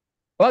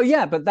 Well,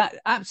 yeah, but that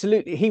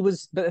absolutely he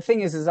was. But the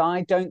thing is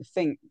I don't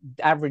think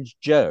average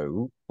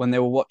Joe, when they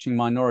were watching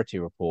Minority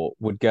Report,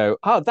 would go,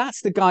 "Oh,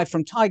 that's the guy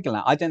from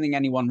Tigerland." I don't think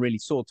anyone really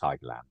saw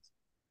Tigerland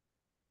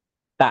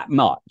that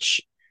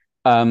much.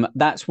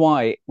 That's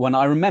why when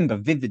I remember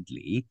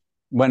vividly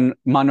when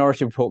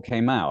Minority Report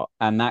came out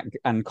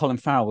and Colin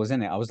Farrell was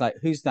in it, I was like,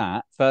 "Who's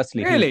that?"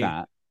 Firstly, who's Really?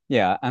 that?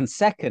 Yeah, and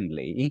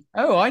secondly,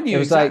 Oh, I it knew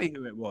was like, exactly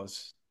who it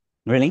was.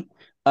 really?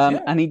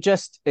 Yeah. And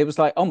it was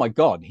like, oh my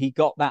God, he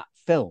got that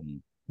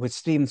film with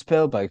Steven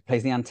Spielberg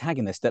plays the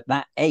antagonist at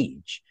that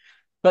age.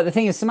 But the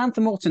thing is, Samantha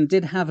Morton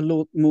did have a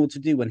lot more to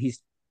do when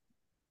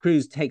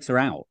Cruise takes her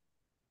out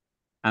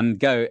and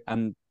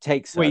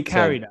takes Well, her he to,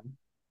 carried him.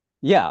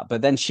 yeah,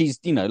 but then she's,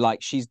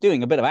 like she's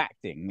doing a bit of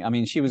acting. I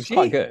mean, she was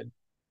quite good.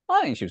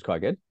 I think she was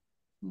quite good.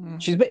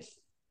 She's a bit,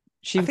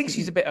 I think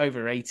she's a bit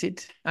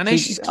overrated. I know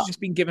she's, she's just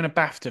been given a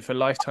BAFTA for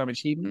lifetime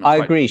achievement. I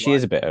agree. She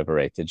is a bit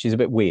overrated. She's a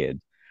bit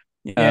weird.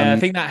 Yeah, I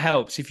think that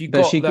helps. If you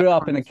But got she that grew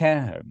up in a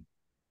care home.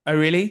 Oh,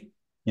 really?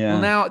 Yeah.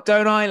 Well, now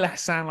don't I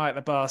sound like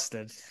the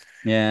bastard?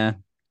 Yeah.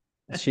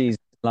 She's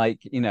like,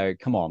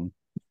 come on.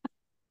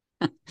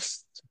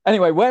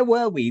 Anyway, where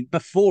were we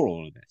before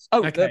all of this?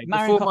 Oh, Okay,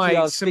 Marion before my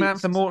Cotillard's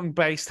Samantha feast.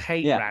 Morton-based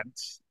hate Yeah.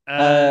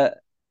 rant.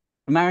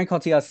 Marion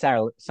Cotillard's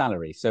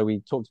salary. So we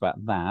talked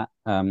about that.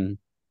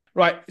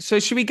 Right. So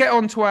should we get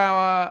on to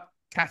our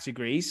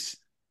categories?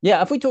 Yeah.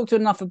 Have we talked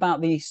enough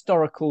about the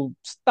historical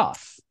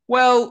stuff?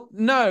 Well,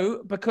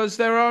 no, because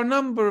there are a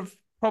number of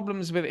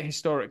problems with it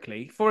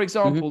historically. For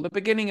example, the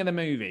beginning of the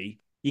movie,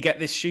 you get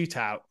this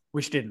shootout,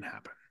 which didn't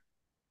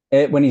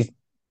happen. When he's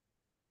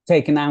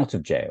taken out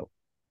of jail.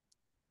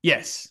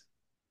 Yes.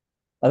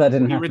 Oh, that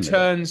didn't happen.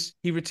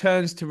 He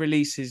returns to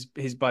release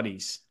his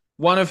buddies,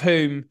 one of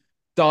whom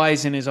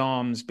dies in his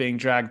arms being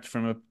dragged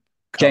from a car.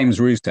 James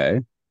Russo.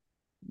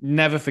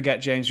 Never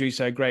forget James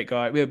Russo, great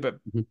guy. But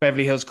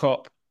Beverly Hills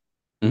Cop.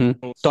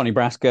 Donnie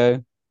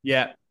Brasco.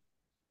 Yeah.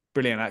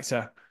 Brilliant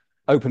actor.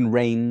 Open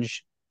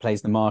Range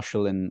plays the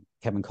marshal in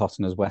Kevin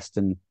Costner's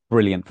Western.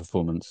 Brilliant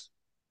performance.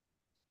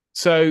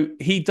 So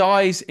he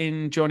dies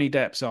in Johnny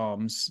Depp's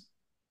arms,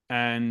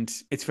 and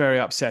it's very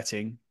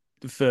upsetting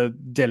for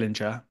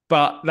Dillinger.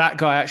 But that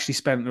guy actually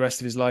spent the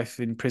rest of his life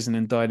in prison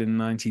and died in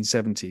the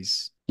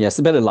 1970s. Yes,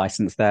 a bit of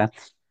license there.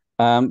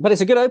 But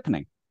it's a good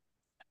opening.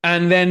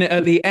 And then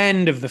at the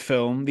end of the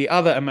film, the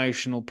other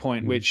emotional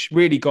point, which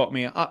really got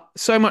me,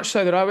 so much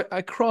so that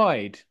I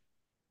cried.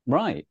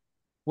 Right.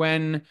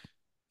 When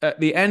at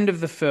the end of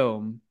the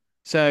film,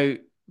 so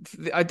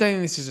I don't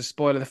think this is a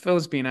spoiler. The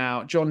film's been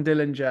out. John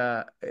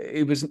Dillinger,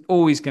 it was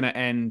always going to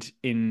end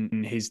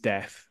in his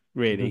death,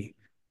 really.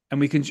 And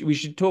we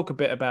should talk a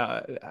bit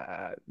about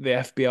the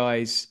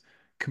FBI's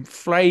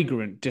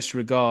flagrant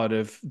disregard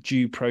of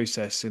due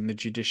process in the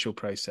judicial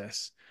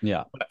process.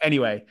 Yeah. But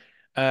anyway,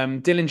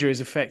 Dillinger is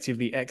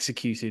effectively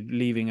executed,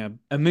 leaving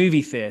a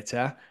movie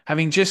theater,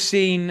 having just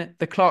seen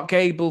the Clark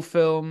Gable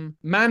film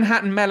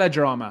Manhattan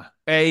Melodrama,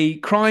 a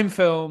crime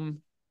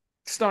film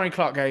starring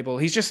Clark Gable.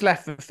 He's just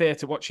left the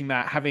theater watching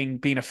that, having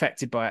been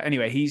affected by it.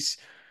 Anyway, he's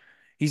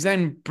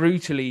then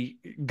brutally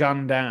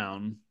gunned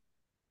down,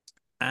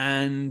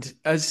 and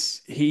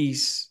as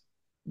he's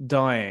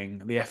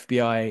dying, the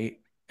FBI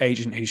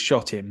agent who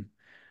shot him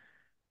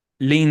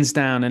leans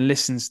down and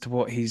listens to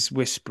what he's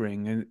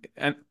whispering,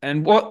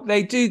 and what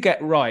they do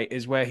get right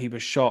is where he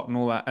was shot and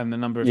all that, and the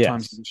number of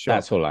times he was shot.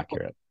 That's all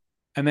accurate.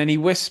 And then he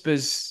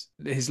whispers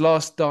his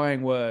last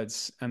dying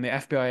words, and the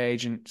FBI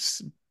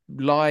agent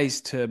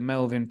lies to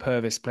Melvin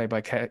Purvis, played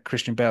by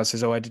Christian Bale,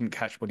 says, "Oh, I didn't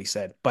catch what he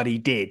said," but he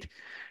did.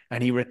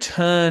 And he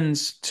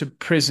returns to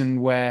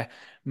prison where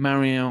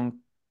Marion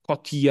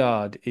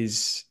Cotillard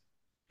is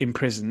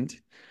imprisoned,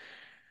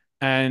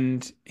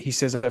 and he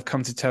says, "I've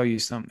come to tell you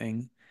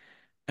something."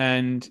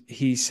 And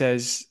he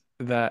says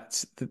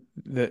that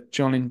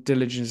John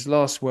Dillinger's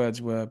last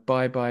words were,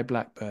 "Bye bye,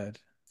 Blackbird."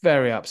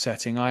 Very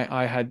upsetting.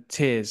 I had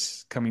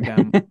tears coming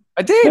down.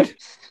 I did.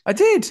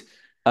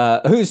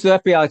 Who's the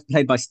FBI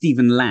played by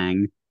Stephen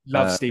Lang?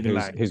 Love Stephen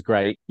Lang. Who's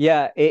great.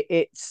 Yeah,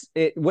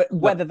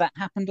 whether that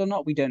happened or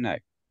not, we don't know.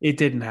 It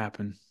didn't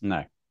happen.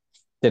 No,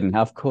 didn't.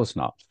 Of course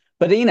not.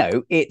 But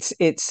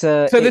it's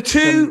so the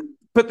two.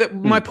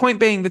 My point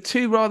being, the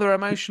two rather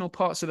emotional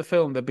parts of the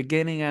film, the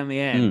beginning and the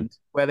end,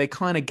 where they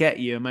kind of get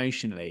you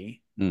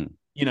emotionally.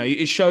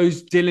 It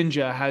shows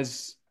Dillinger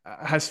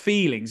has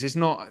feelings. It's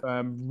not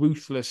a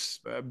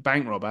ruthless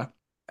bank robber.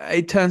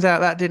 It turns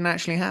out that didn't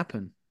actually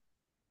happen.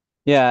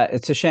 Yeah,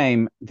 it's a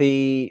shame. But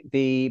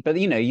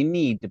you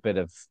need a bit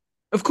of.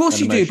 Of course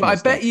you do, but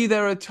I bet you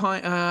there are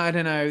times. I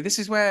don't know. This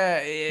is where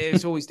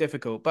it's always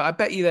difficult. But I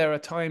bet you there are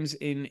times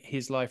in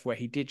his life where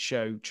he did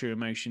show true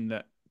emotion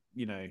that.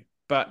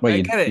 But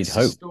I get it. It's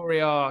a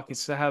story arc.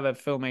 It's how the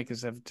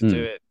filmmakers have to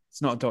do it.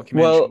 It's not a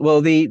documentary.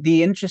 Well,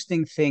 the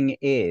interesting thing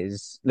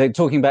is, like,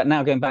 talking about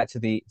now, going back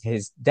to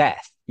his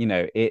death.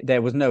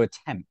 There was no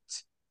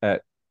attempt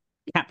at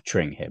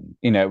capturing him.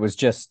 It was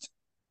just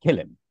kill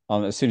him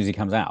as soon as he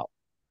comes out.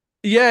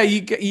 Yeah,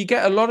 you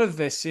get a lot of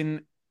this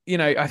in.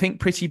 I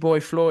think Pretty Boy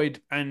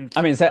Floyd and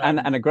I mean,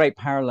 and a great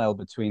parallel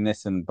between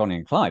this and Bonnie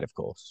and Clyde, of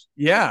course.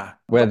 Yeah,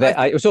 where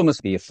it was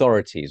almost the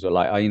authorities were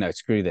like,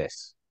 screw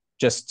this,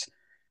 just.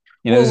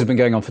 This has been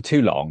going on for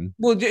too long.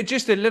 Well,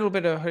 just a little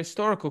bit of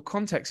historical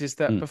context is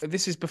that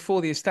this is before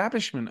the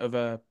establishment of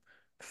a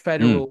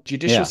federal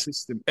judicial Yeah.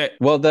 system.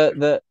 Well,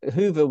 the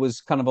Hoover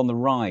was kind of on the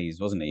rise,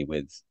 wasn't he?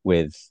 With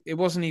It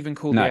wasn't even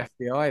called the no,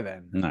 FBI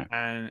then. no.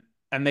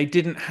 And they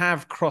didn't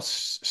have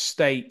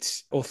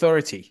cross-state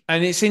authority.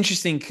 And it's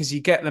interesting because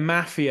you get the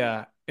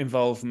mafia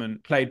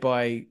involvement played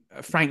by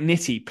Frank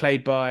Nitti,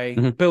 played by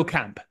Bill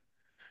Camp.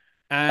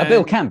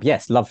 Bill Camp,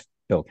 yes, love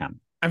Bill Camp.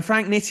 And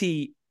Frank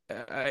Nitti,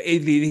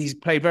 he's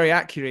played very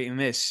accurately in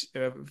this.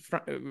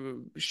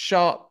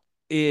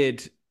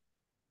 Sharp-eared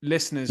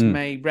listeners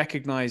may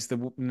recognize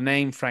the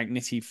name Frank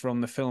Nitti from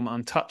the film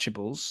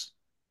Untouchables,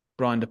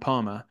 Brian De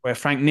Palma, where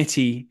Frank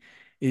Nitti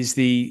is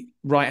the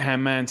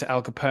right-hand man to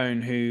Al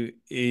Capone, who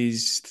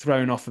is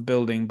thrown off a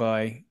building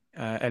by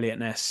Elliot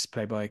Ness,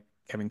 played by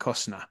Kevin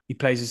Costner. He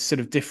plays a sort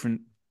of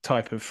different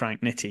type of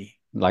Frank Nitti.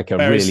 Like a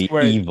really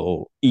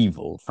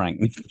evil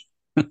Frank Nitti.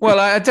 Well,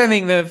 I don't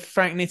think the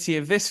Frank Nitti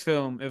of this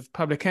film, of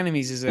Public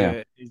Enemies, is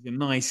a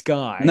nice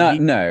guy.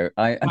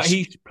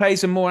 He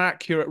plays a more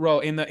accurate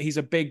role in that he's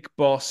a big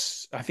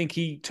boss. I think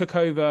he took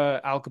over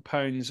Al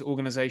Capone's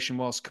organization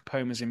whilst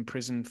Capone was in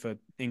prison for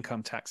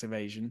income tax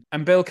evasion.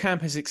 And Bill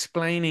Camp is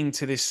explaining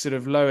to this sort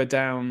of lower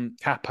down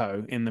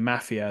capo in the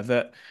mafia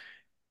that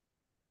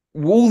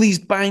all these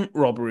bank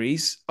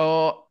robberies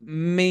are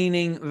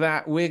meaning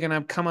that we're going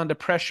to come under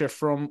pressure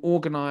from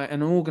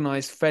an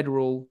organized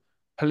federal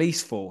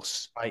police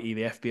force, i.e.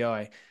 the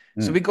FBI.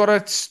 So we got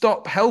to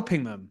stop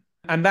helping them.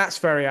 And that's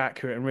very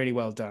accurate and really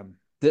well done.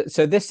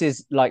 So this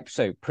is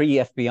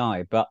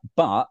pre-FBI,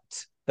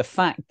 but the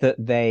fact that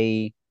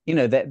they,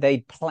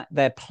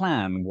 their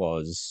plan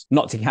was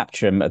not to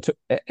capture him. It's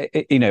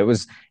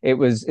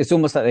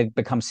almost like they've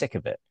become sick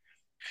of it.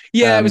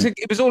 Yeah,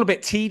 it was all a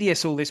bit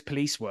tedious, all this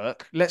police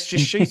work. Let's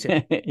just shoot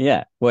it.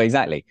 Yeah, well,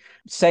 exactly.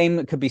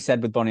 Same could be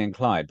said with Bonnie and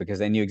Clyde because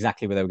they knew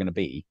exactly where they were going to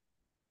be.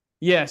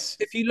 Yes.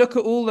 If you look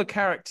at all the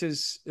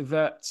characters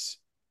that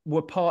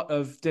were part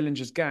of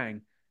Dillinger's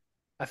gang,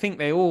 I think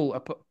they all,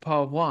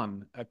 par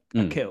one, are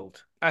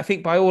killed. I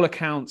think by all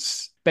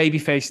accounts,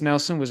 Babyface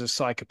Nelson was a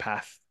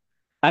psychopath.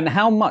 And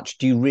how much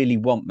do you really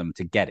want them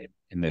to get him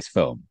in this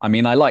film? I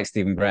mean, I like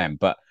Stephen Graham,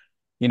 but,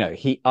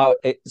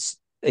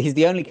 he's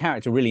the only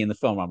character really in the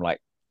film where I'm like,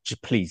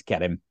 please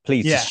get him.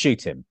 Please just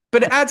shoot him.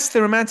 But it adds to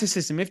the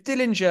romanticism. If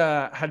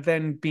Dillinger had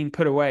then been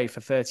put away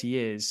for 30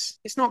 years,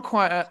 it's not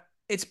quite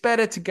it's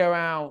better to go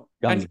out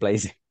guns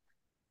blazing.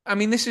 I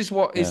mean, this is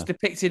what is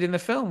depicted in the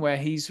film where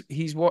he's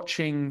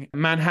watching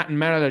Manhattan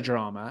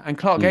melodrama, and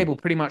Clark Gable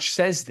pretty much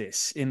says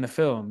this in the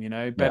film,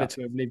 better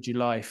to have lived your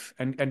life.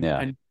 And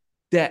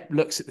Depp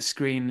looks at the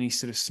screen and he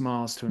sort of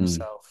smiles to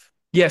himself.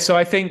 Yeah, so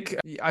I think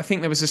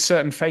there was a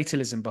certain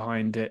fatalism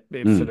behind it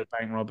for the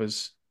bank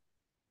robbers.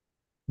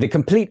 The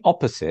complete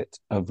opposite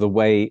of the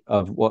way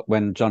of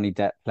when Johnny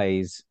Depp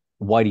plays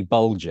Whitey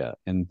Bulger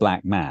in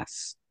Black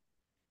Mass.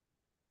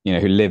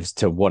 Who lives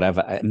to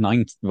whatever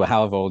 90,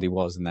 however old he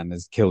was, and then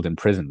is killed in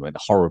prison.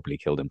 Horribly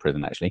killed in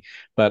prison, actually.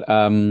 But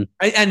and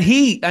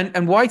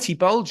Whitey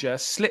Bulger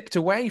slipped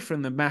away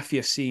from the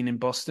mafia scene in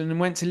Boston and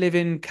went to live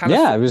in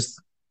California. Yeah, it was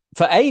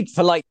for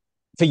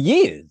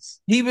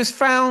years. He was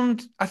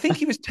found. I think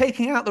he was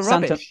taking out the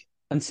rubbish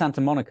and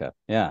Santa Monica.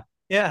 Yeah,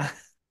 yeah.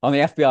 On the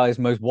FBI's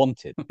Most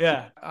Wanted.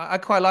 Yeah, I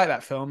quite like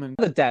that film. And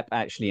the Depp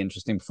actually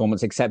interesting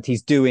performance, except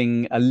he's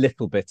doing a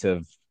little bit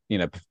of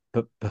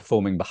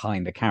performing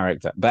behind a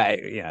character, but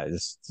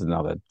it's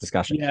another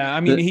discussion. Yeah, I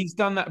mean, he's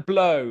done that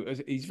Blow.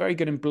 He's very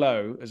good in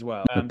Blow as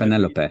well.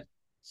 Penelope,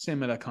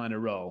 similar kind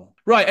of role.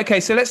 Right. Okay.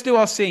 So let's do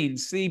our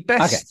scenes. The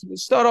best. We'll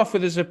start off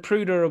with a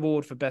Zapruder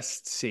Award for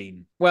best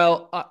scene.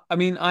 Well, I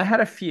mean, I had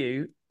a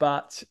few,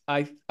 but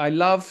I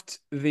loved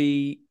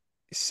the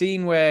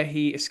scene where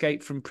he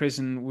escaped from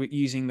prison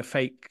using the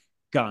fake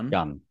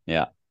gun.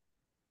 Yeah,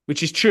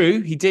 which is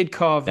true. He did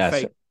carve the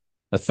fake.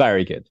 That's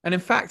very good. And in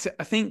fact,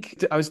 I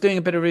think I was doing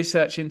a bit of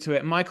research into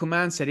it. Michael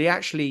Mann said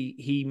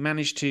he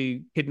managed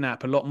to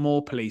kidnap a lot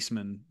more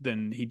policemen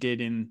than he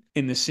did in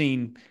the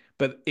scene,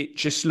 but it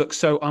just looked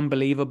so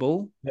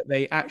unbelievable that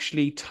they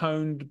actually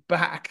toned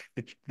back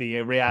the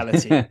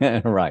reality.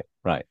 Right.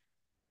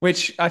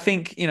 Which I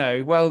think,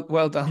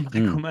 well done,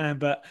 Michael Mann.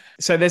 But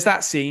so there's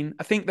that scene.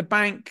 I think the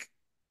bank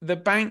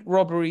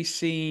robbery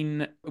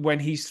scene when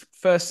he's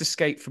first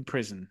escaped from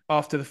prison.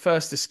 After the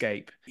first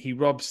escape, he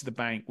robs the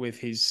bank with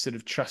his sort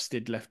of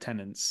trusted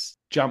lieutenants,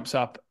 jumps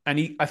up,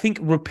 and I think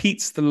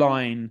repeats the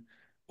line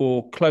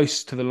or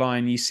close to the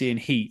line you see in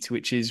Heat,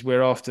 which is,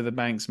 "We're after the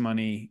bank's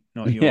money,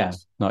 not yours." Yeah,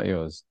 not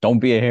yours. Don't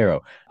be a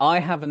hero. I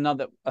have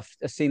a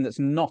scene that's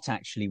not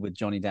actually with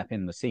Johnny Depp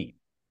in the scene,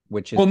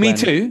 which is me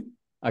too.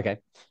 Okay.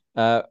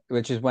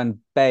 Which is when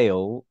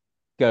Bale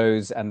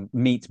goes and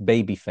meets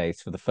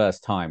Babyface for the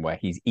first time, where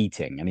he's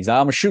eating, and he's like,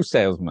 "I'm a shoe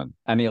salesman,"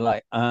 and you're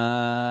like,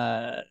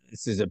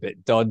 this is a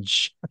bit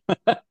dodge.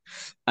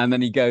 And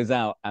then he goes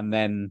out, and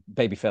then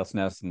Babyface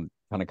Nelson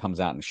kind of comes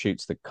out and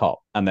shoots the cop,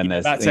 and then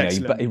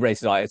he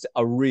races out. It's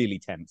a really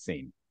tense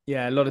scene.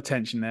 Yeah, a lot of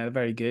tension there.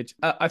 Very good.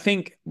 I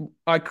think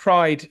I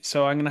cried,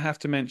 so I'm going to have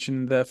to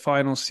mention the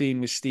final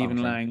scene with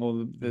Stephen Lang,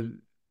 or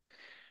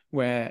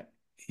where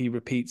he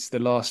repeats the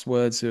last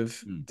words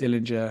of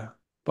Dillinger,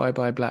 "Bye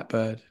bye,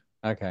 Blackbird."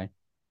 Okay.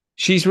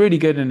 She's really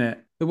good in it.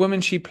 The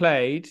woman she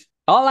played.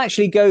 I'll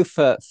actually go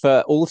for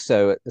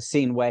also at the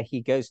scene where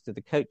he goes to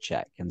the coat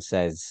check and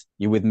says,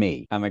 "You with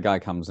me?" And the guy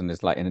comes and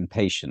is like an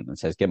impatient and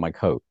says, "Get my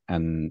coat."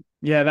 And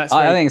Yeah, that's.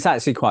 I think it's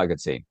actually quite a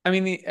good scene. I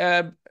mean,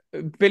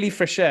 Billy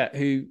Frechette,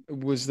 who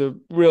was the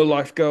real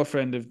life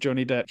girlfriend of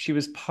Johnny Depp, she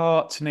was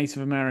part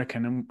Native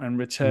American and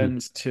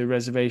returned to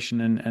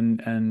reservation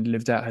and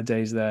lived out her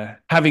days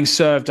there, having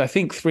served, I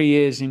think, 3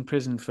 years in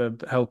prison for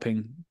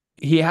helping.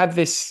 He had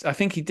this. I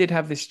think he did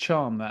have this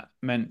charm that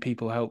meant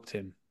people helped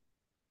him.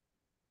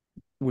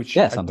 Which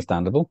it's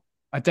understandable.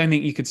 I don't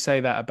think you could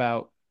say that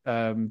about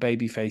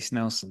Babyface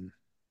Nelson.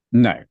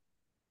 No.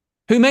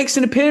 Who makes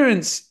an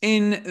appearance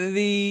in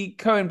the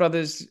Coen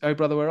brothers' Oh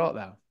Brother, Where Art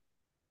Thou?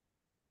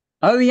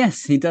 Oh,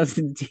 yes, he does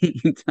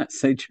indeed. That's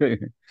so true.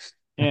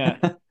 Yeah.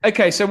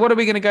 Okay, so what are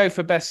we going to go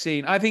for best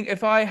scene? I think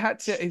if I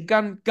had to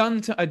gun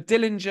to a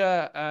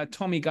Dillinger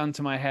Tommy gun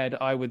to my head,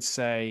 I would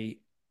say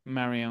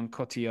Marion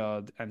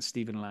Cotillard and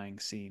Stephen Lang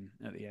scene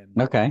at the end.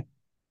 Okay.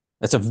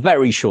 That's a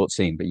very short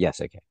scene, but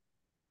yes, okay.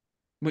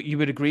 But you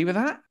would agree with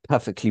that?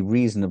 Perfectly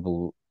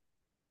reasonable.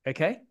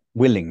 Okay.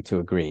 Willing to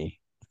agree.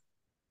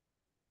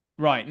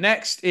 Right,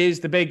 next is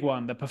the big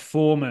one, the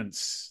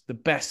performance, the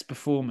best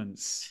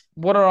performance.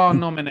 What are our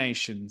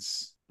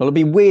nominations? Well, it'd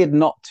be weird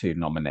not to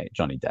nominate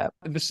Johnny Depp.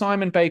 The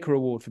Simon Baker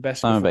Award for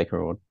best Simon Baker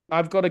Award.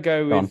 I've got to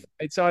go with,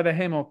 it's either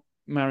him or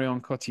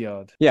Marion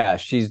Cotillard. Yeah,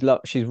 she's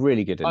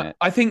really good in it.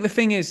 I think the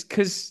thing is,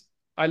 because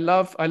I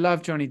love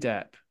Johnny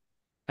Depp,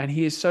 and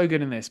he is so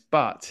good in this,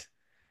 but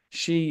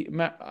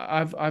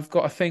I've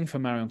got a thing for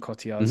Marion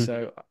Cotillard,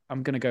 so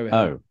I'm going to go with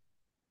her.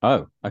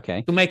 Oh,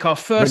 okay. To make our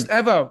first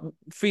ever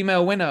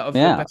female winner of the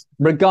best.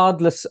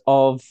 Regardless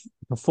of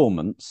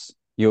performance,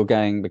 you're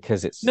going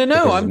because it's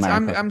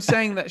I'm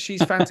saying that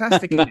she's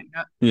fantastic in it.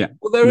 Yeah.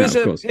 Well, there is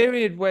a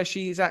period where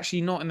she's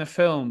actually not in the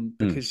film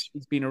because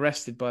she's been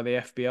arrested by the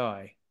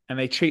FBI and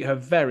they treat her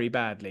very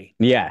badly.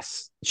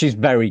 Yes, she's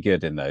very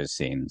good in those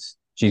scenes.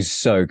 She's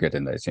so good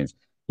in those scenes.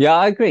 Yeah,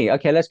 I agree.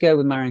 Okay, let's go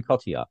with Marion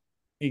Cotillard.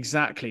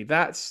 Exactly.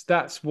 That's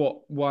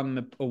what won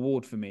the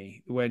award for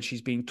me when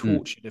she's being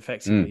tortured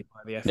effectively by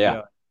the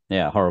FBI.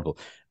 Yeah, horrible.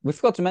 We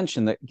forgot to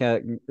mention that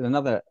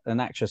an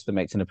actress that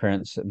makes an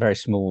appearance, a very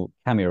small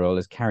cameo role,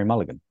 is Carey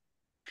Mulligan.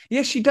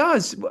 Yes, she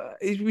does.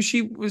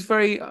 She was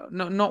very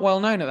not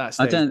well known at that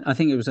stage. I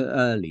think it was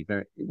early,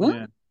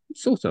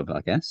 sort of,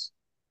 I guess.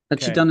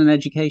 Had she done an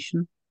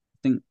education? I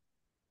think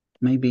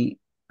maybe,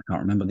 I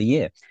can't remember the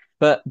year.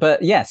 But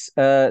yes,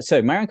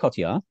 so Marion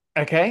Cotillard.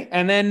 Okay,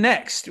 and then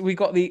next we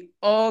got the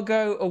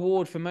Argo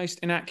Award for Most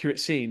Inaccurate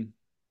Scene.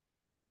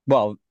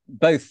 Well,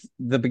 both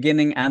the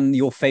beginning and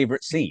your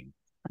favorite scene.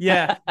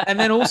 Yeah, and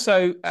then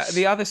also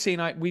the other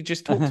scene we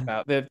just talked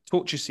about, the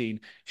torture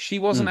scene. She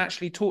wasn't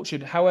actually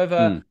tortured.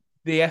 However,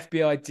 the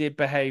FBI did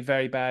behave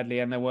very badly,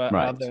 and there were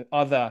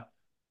other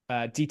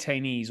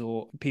detainees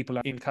or people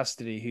in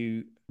custody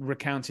who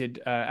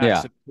recounted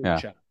acts of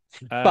torture.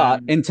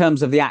 But in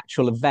terms of the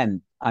actual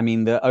event, I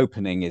mean, the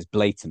opening is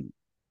blatant.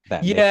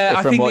 Then,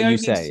 I think the opening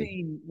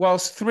scene,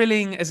 whilst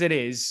thrilling as it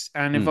is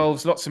and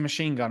involves lots of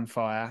machine gun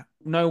fire,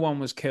 no one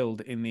was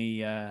killed in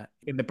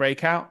the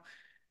breakout.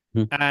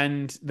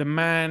 And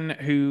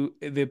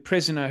the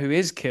prisoner who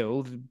is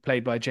killed,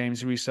 played by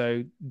James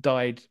Russo,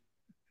 died,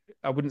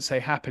 I wouldn't say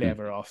happily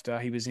ever after.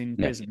 He was in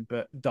prison,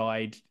 but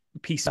died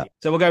peacefully.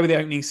 So we'll go with the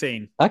opening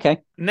scene. Okay.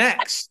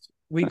 Next,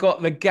 we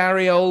got the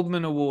Gary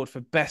Oldman Award for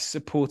Best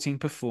Supporting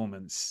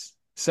Performance.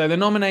 So the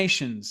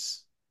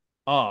nominations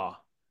are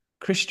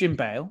Christian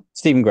Bale,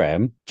 Stephen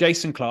Graham,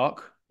 Jason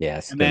Clarke.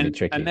 Yes, and then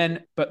tricky.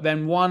 But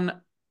then one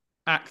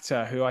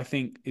actor who I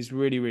think is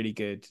really, really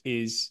good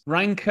is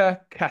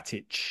Ranka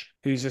Katic,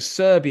 who's a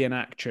Serbian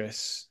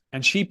actress,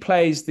 and she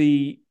plays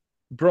the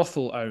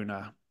brothel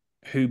owner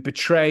who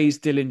betrays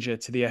Dillinger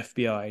to the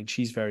FBI, and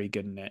she's very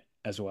good in it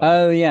as well.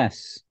 Oh,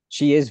 yes.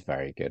 She is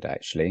very good,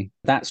 actually.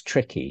 That's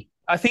tricky.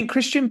 I think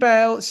Christian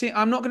Bale,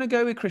 I'm not going to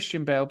go with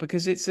Christian Bale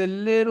because it's a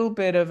little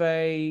bit of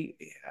a...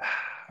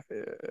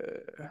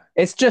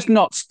 It's just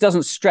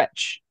doesn't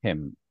stretch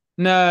him.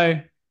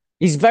 No.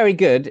 He's very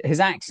good, his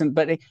accent,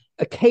 but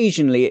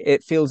occasionally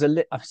it feels a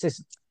little... I've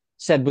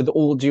said with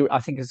all due... I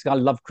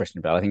love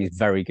Christian Bale. I think he's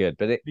very good,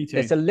 but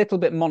it's a little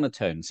bit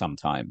monotone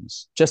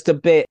sometimes. Just a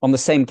bit on the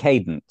same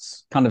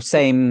cadence, kind of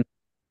same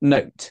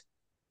note.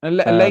 A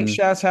late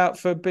shout out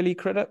for Billy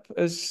Crudup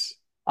as...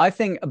 I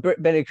think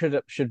Billy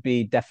Crudup should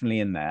be definitely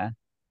in there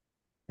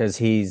because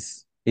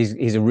he's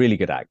a really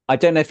good actor. I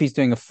don't know if he's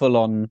doing a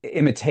full-on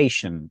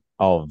imitation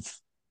of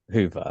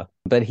Hoover,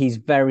 but he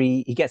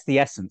gets the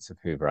essence of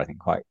Hoover, I think,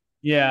 quite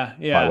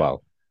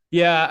well.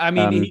 Yeah, I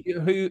mean,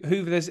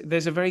 Hoover.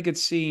 There's a very good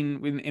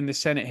scene in the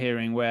Senate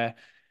hearing where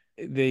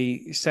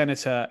the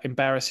senator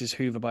embarrasses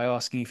Hoover by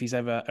asking if he's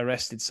ever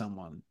arrested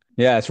someone.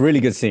 Yeah, it's a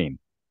really good scene.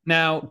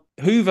 Now,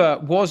 Hoover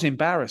was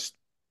embarrassed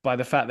by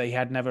the fact that he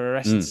had never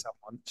arrested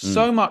someone,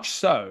 so much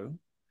so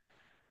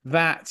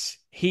that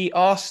he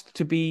asked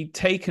to be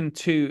taken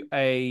to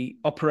a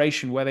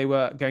operation where they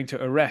were going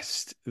to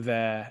arrest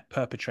their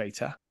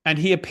perpetrator. And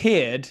he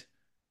appeared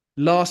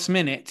last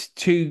minute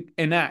to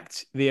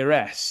enact the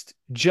arrest,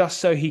 just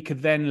so he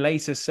could then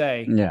later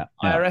say,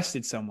 I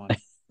arrested someone.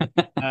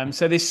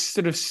 So this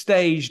sort of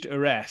staged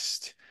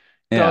arrest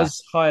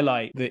does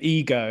highlight the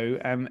ego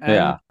and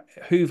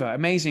Hoover.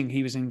 Amazing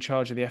he was in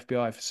charge of the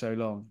FBI for so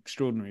long.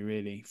 Extraordinary,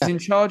 really. He was in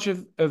charge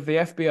of the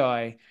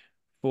FBI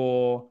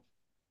for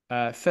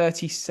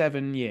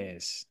 37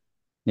 years.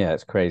 Yeah,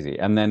 it's crazy.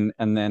 And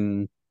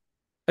then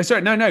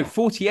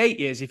 48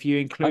 years if you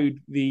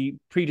include the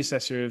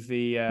predecessor of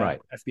the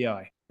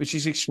FBI, which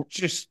is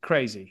just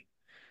crazy.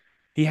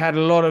 He had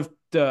a lot of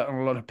dirt on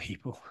a lot of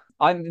people.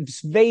 I'm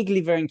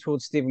vaguely veering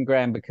towards Stephen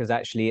Graham because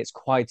actually it's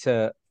quite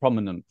a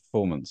prominent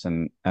performance,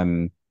 and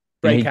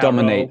he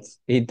dominates.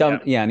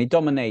 And he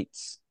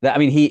dominates. I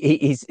mean,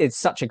 he's it's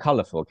such a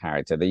colourful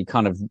character that you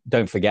kind of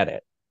don't forget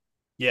it.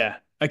 Yeah.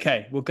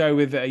 Okay, we'll go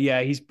with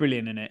he's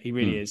brilliant in it. He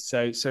really is.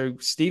 So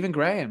Stephen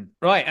Graham,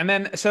 right? And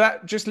then so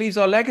that just leaves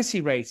our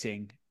legacy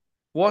rating.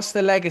 What's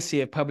the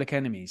legacy of Public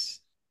Enemies?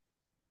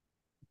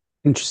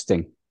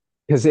 Interesting,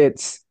 because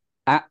it's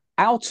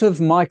out of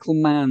Michael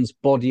Mann's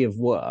body of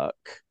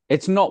work.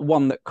 It's not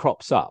one that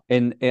crops up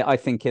I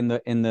think in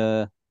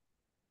the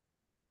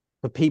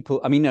for people.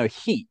 I mean, no,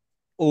 Heat.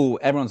 Oh,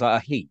 everyone's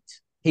like Heat.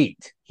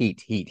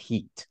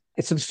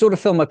 It's the sort of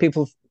film where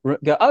people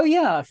go, oh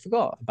yeah, I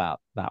forgot about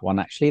that one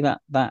actually.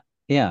 That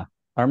I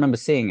remember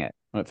seeing it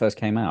when it first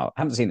came out.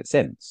 I haven't seen it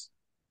since,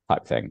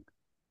 type thing.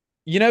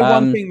 You know,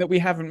 one thing that we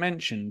haven't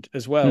mentioned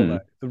as well, though,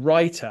 the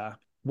writer,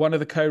 one of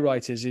the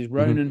co-writers is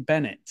Ronan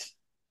Bennett.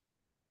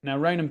 Now,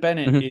 Ronan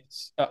Bennett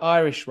is an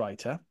Irish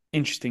writer.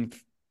 Interesting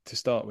to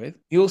start with.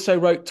 He also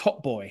wrote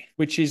Top Boy,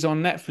 which is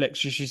on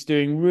Netflix, which is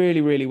doing really,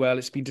 really well.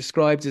 It's been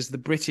described as the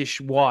British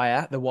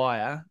Wire, The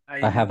Wire.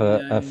 I have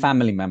a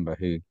family member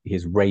who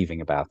is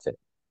raving about it.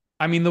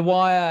 I mean, The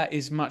Wire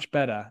is much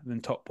better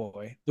than Top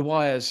Boy. The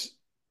Wire's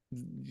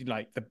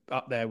like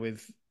up there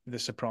with The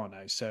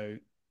Sopranos, so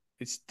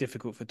it's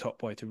difficult for Top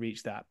Boy to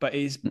reach that, but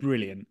it is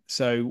brilliant.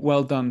 So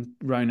well done,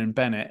 Ronan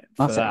Bennett.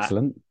 That's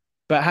excellent.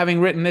 But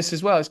having written this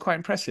as well, it's quite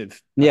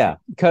impressive. Yeah,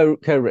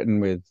 co-written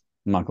with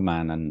Michael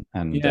Mann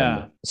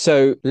and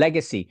so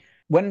legacy.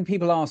 When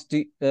people ask,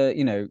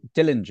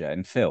 Dillinger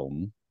in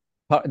film,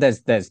 there's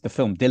the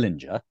film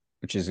Dillinger,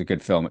 which is a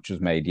good film, which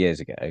was made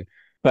years ago.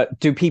 But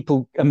do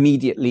people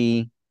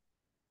immediately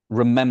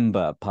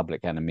remember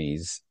Public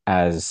Enemies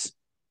as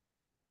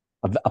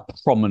a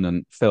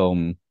prominent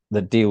film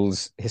that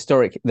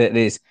that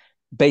is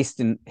based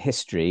in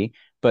history,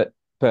 but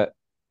I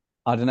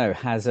don't know,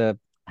 has a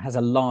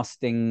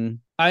lasting?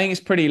 I think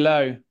it's pretty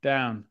low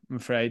down, I'm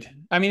afraid.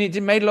 I mean,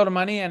 it made a lot of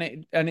money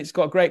and it's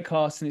got a great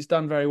cast and it's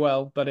done very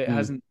well, but it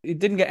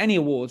didn't get any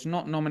awards,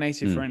 not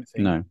nominated for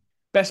anything. No.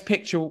 Best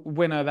Picture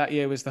winner that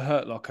year was The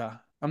Hurt Locker.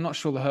 I'm not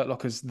sure The Hurt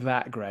Locker's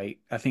that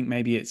great. I think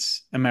maybe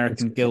it's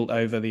American guilt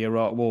over the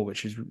Iraq War,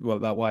 which is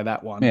why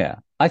that one. Yeah,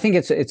 I think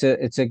it's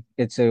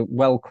a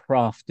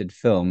well-crafted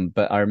film,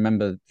 but I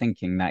remember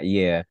thinking that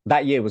year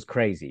was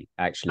crazy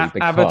actually.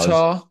 Because,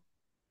 Avatar.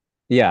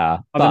 Yeah,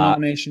 other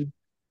nomination.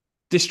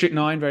 District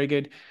 9, very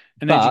good.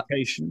 And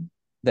Education.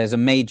 There's a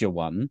major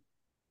one.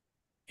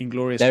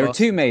 Inglourious There Basterds. are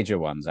two major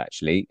ones,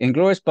 actually.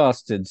 Inglourious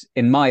Basterds,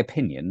 in my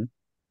opinion,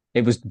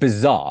 it was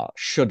bizarre,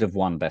 should have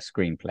won Best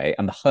Screenplay,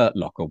 and The Hurt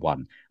Locker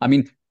won. I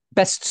mean,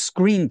 Best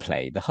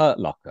Screenplay, The Hurt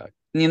Locker.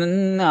 No,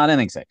 I don't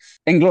think so.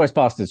 Inglourious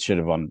Basterds should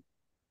have won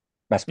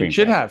Best Screenplay. It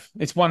should have.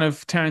 It's one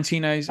of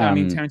Tarantino's. I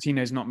mean,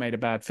 Tarantino's not made a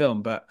bad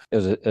film, but it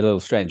was a little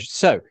strange.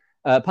 So,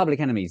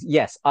 Public Enemies,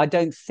 yes, I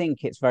don't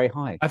think it's very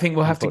high. I think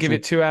we'll have to give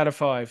it 2 out of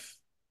 5.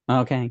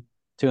 Okay,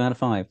 2 out of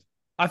 5.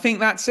 I think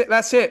that's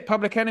it.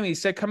 Public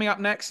Enemies. So coming up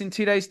next in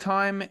 2 days'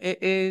 time,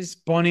 it is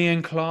Bonnie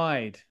and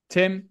Clyde.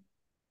 Tim,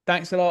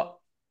 thanks a lot.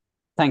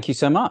 Thank you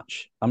so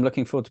much. I'm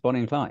looking forward to Bonnie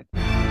and Clyde.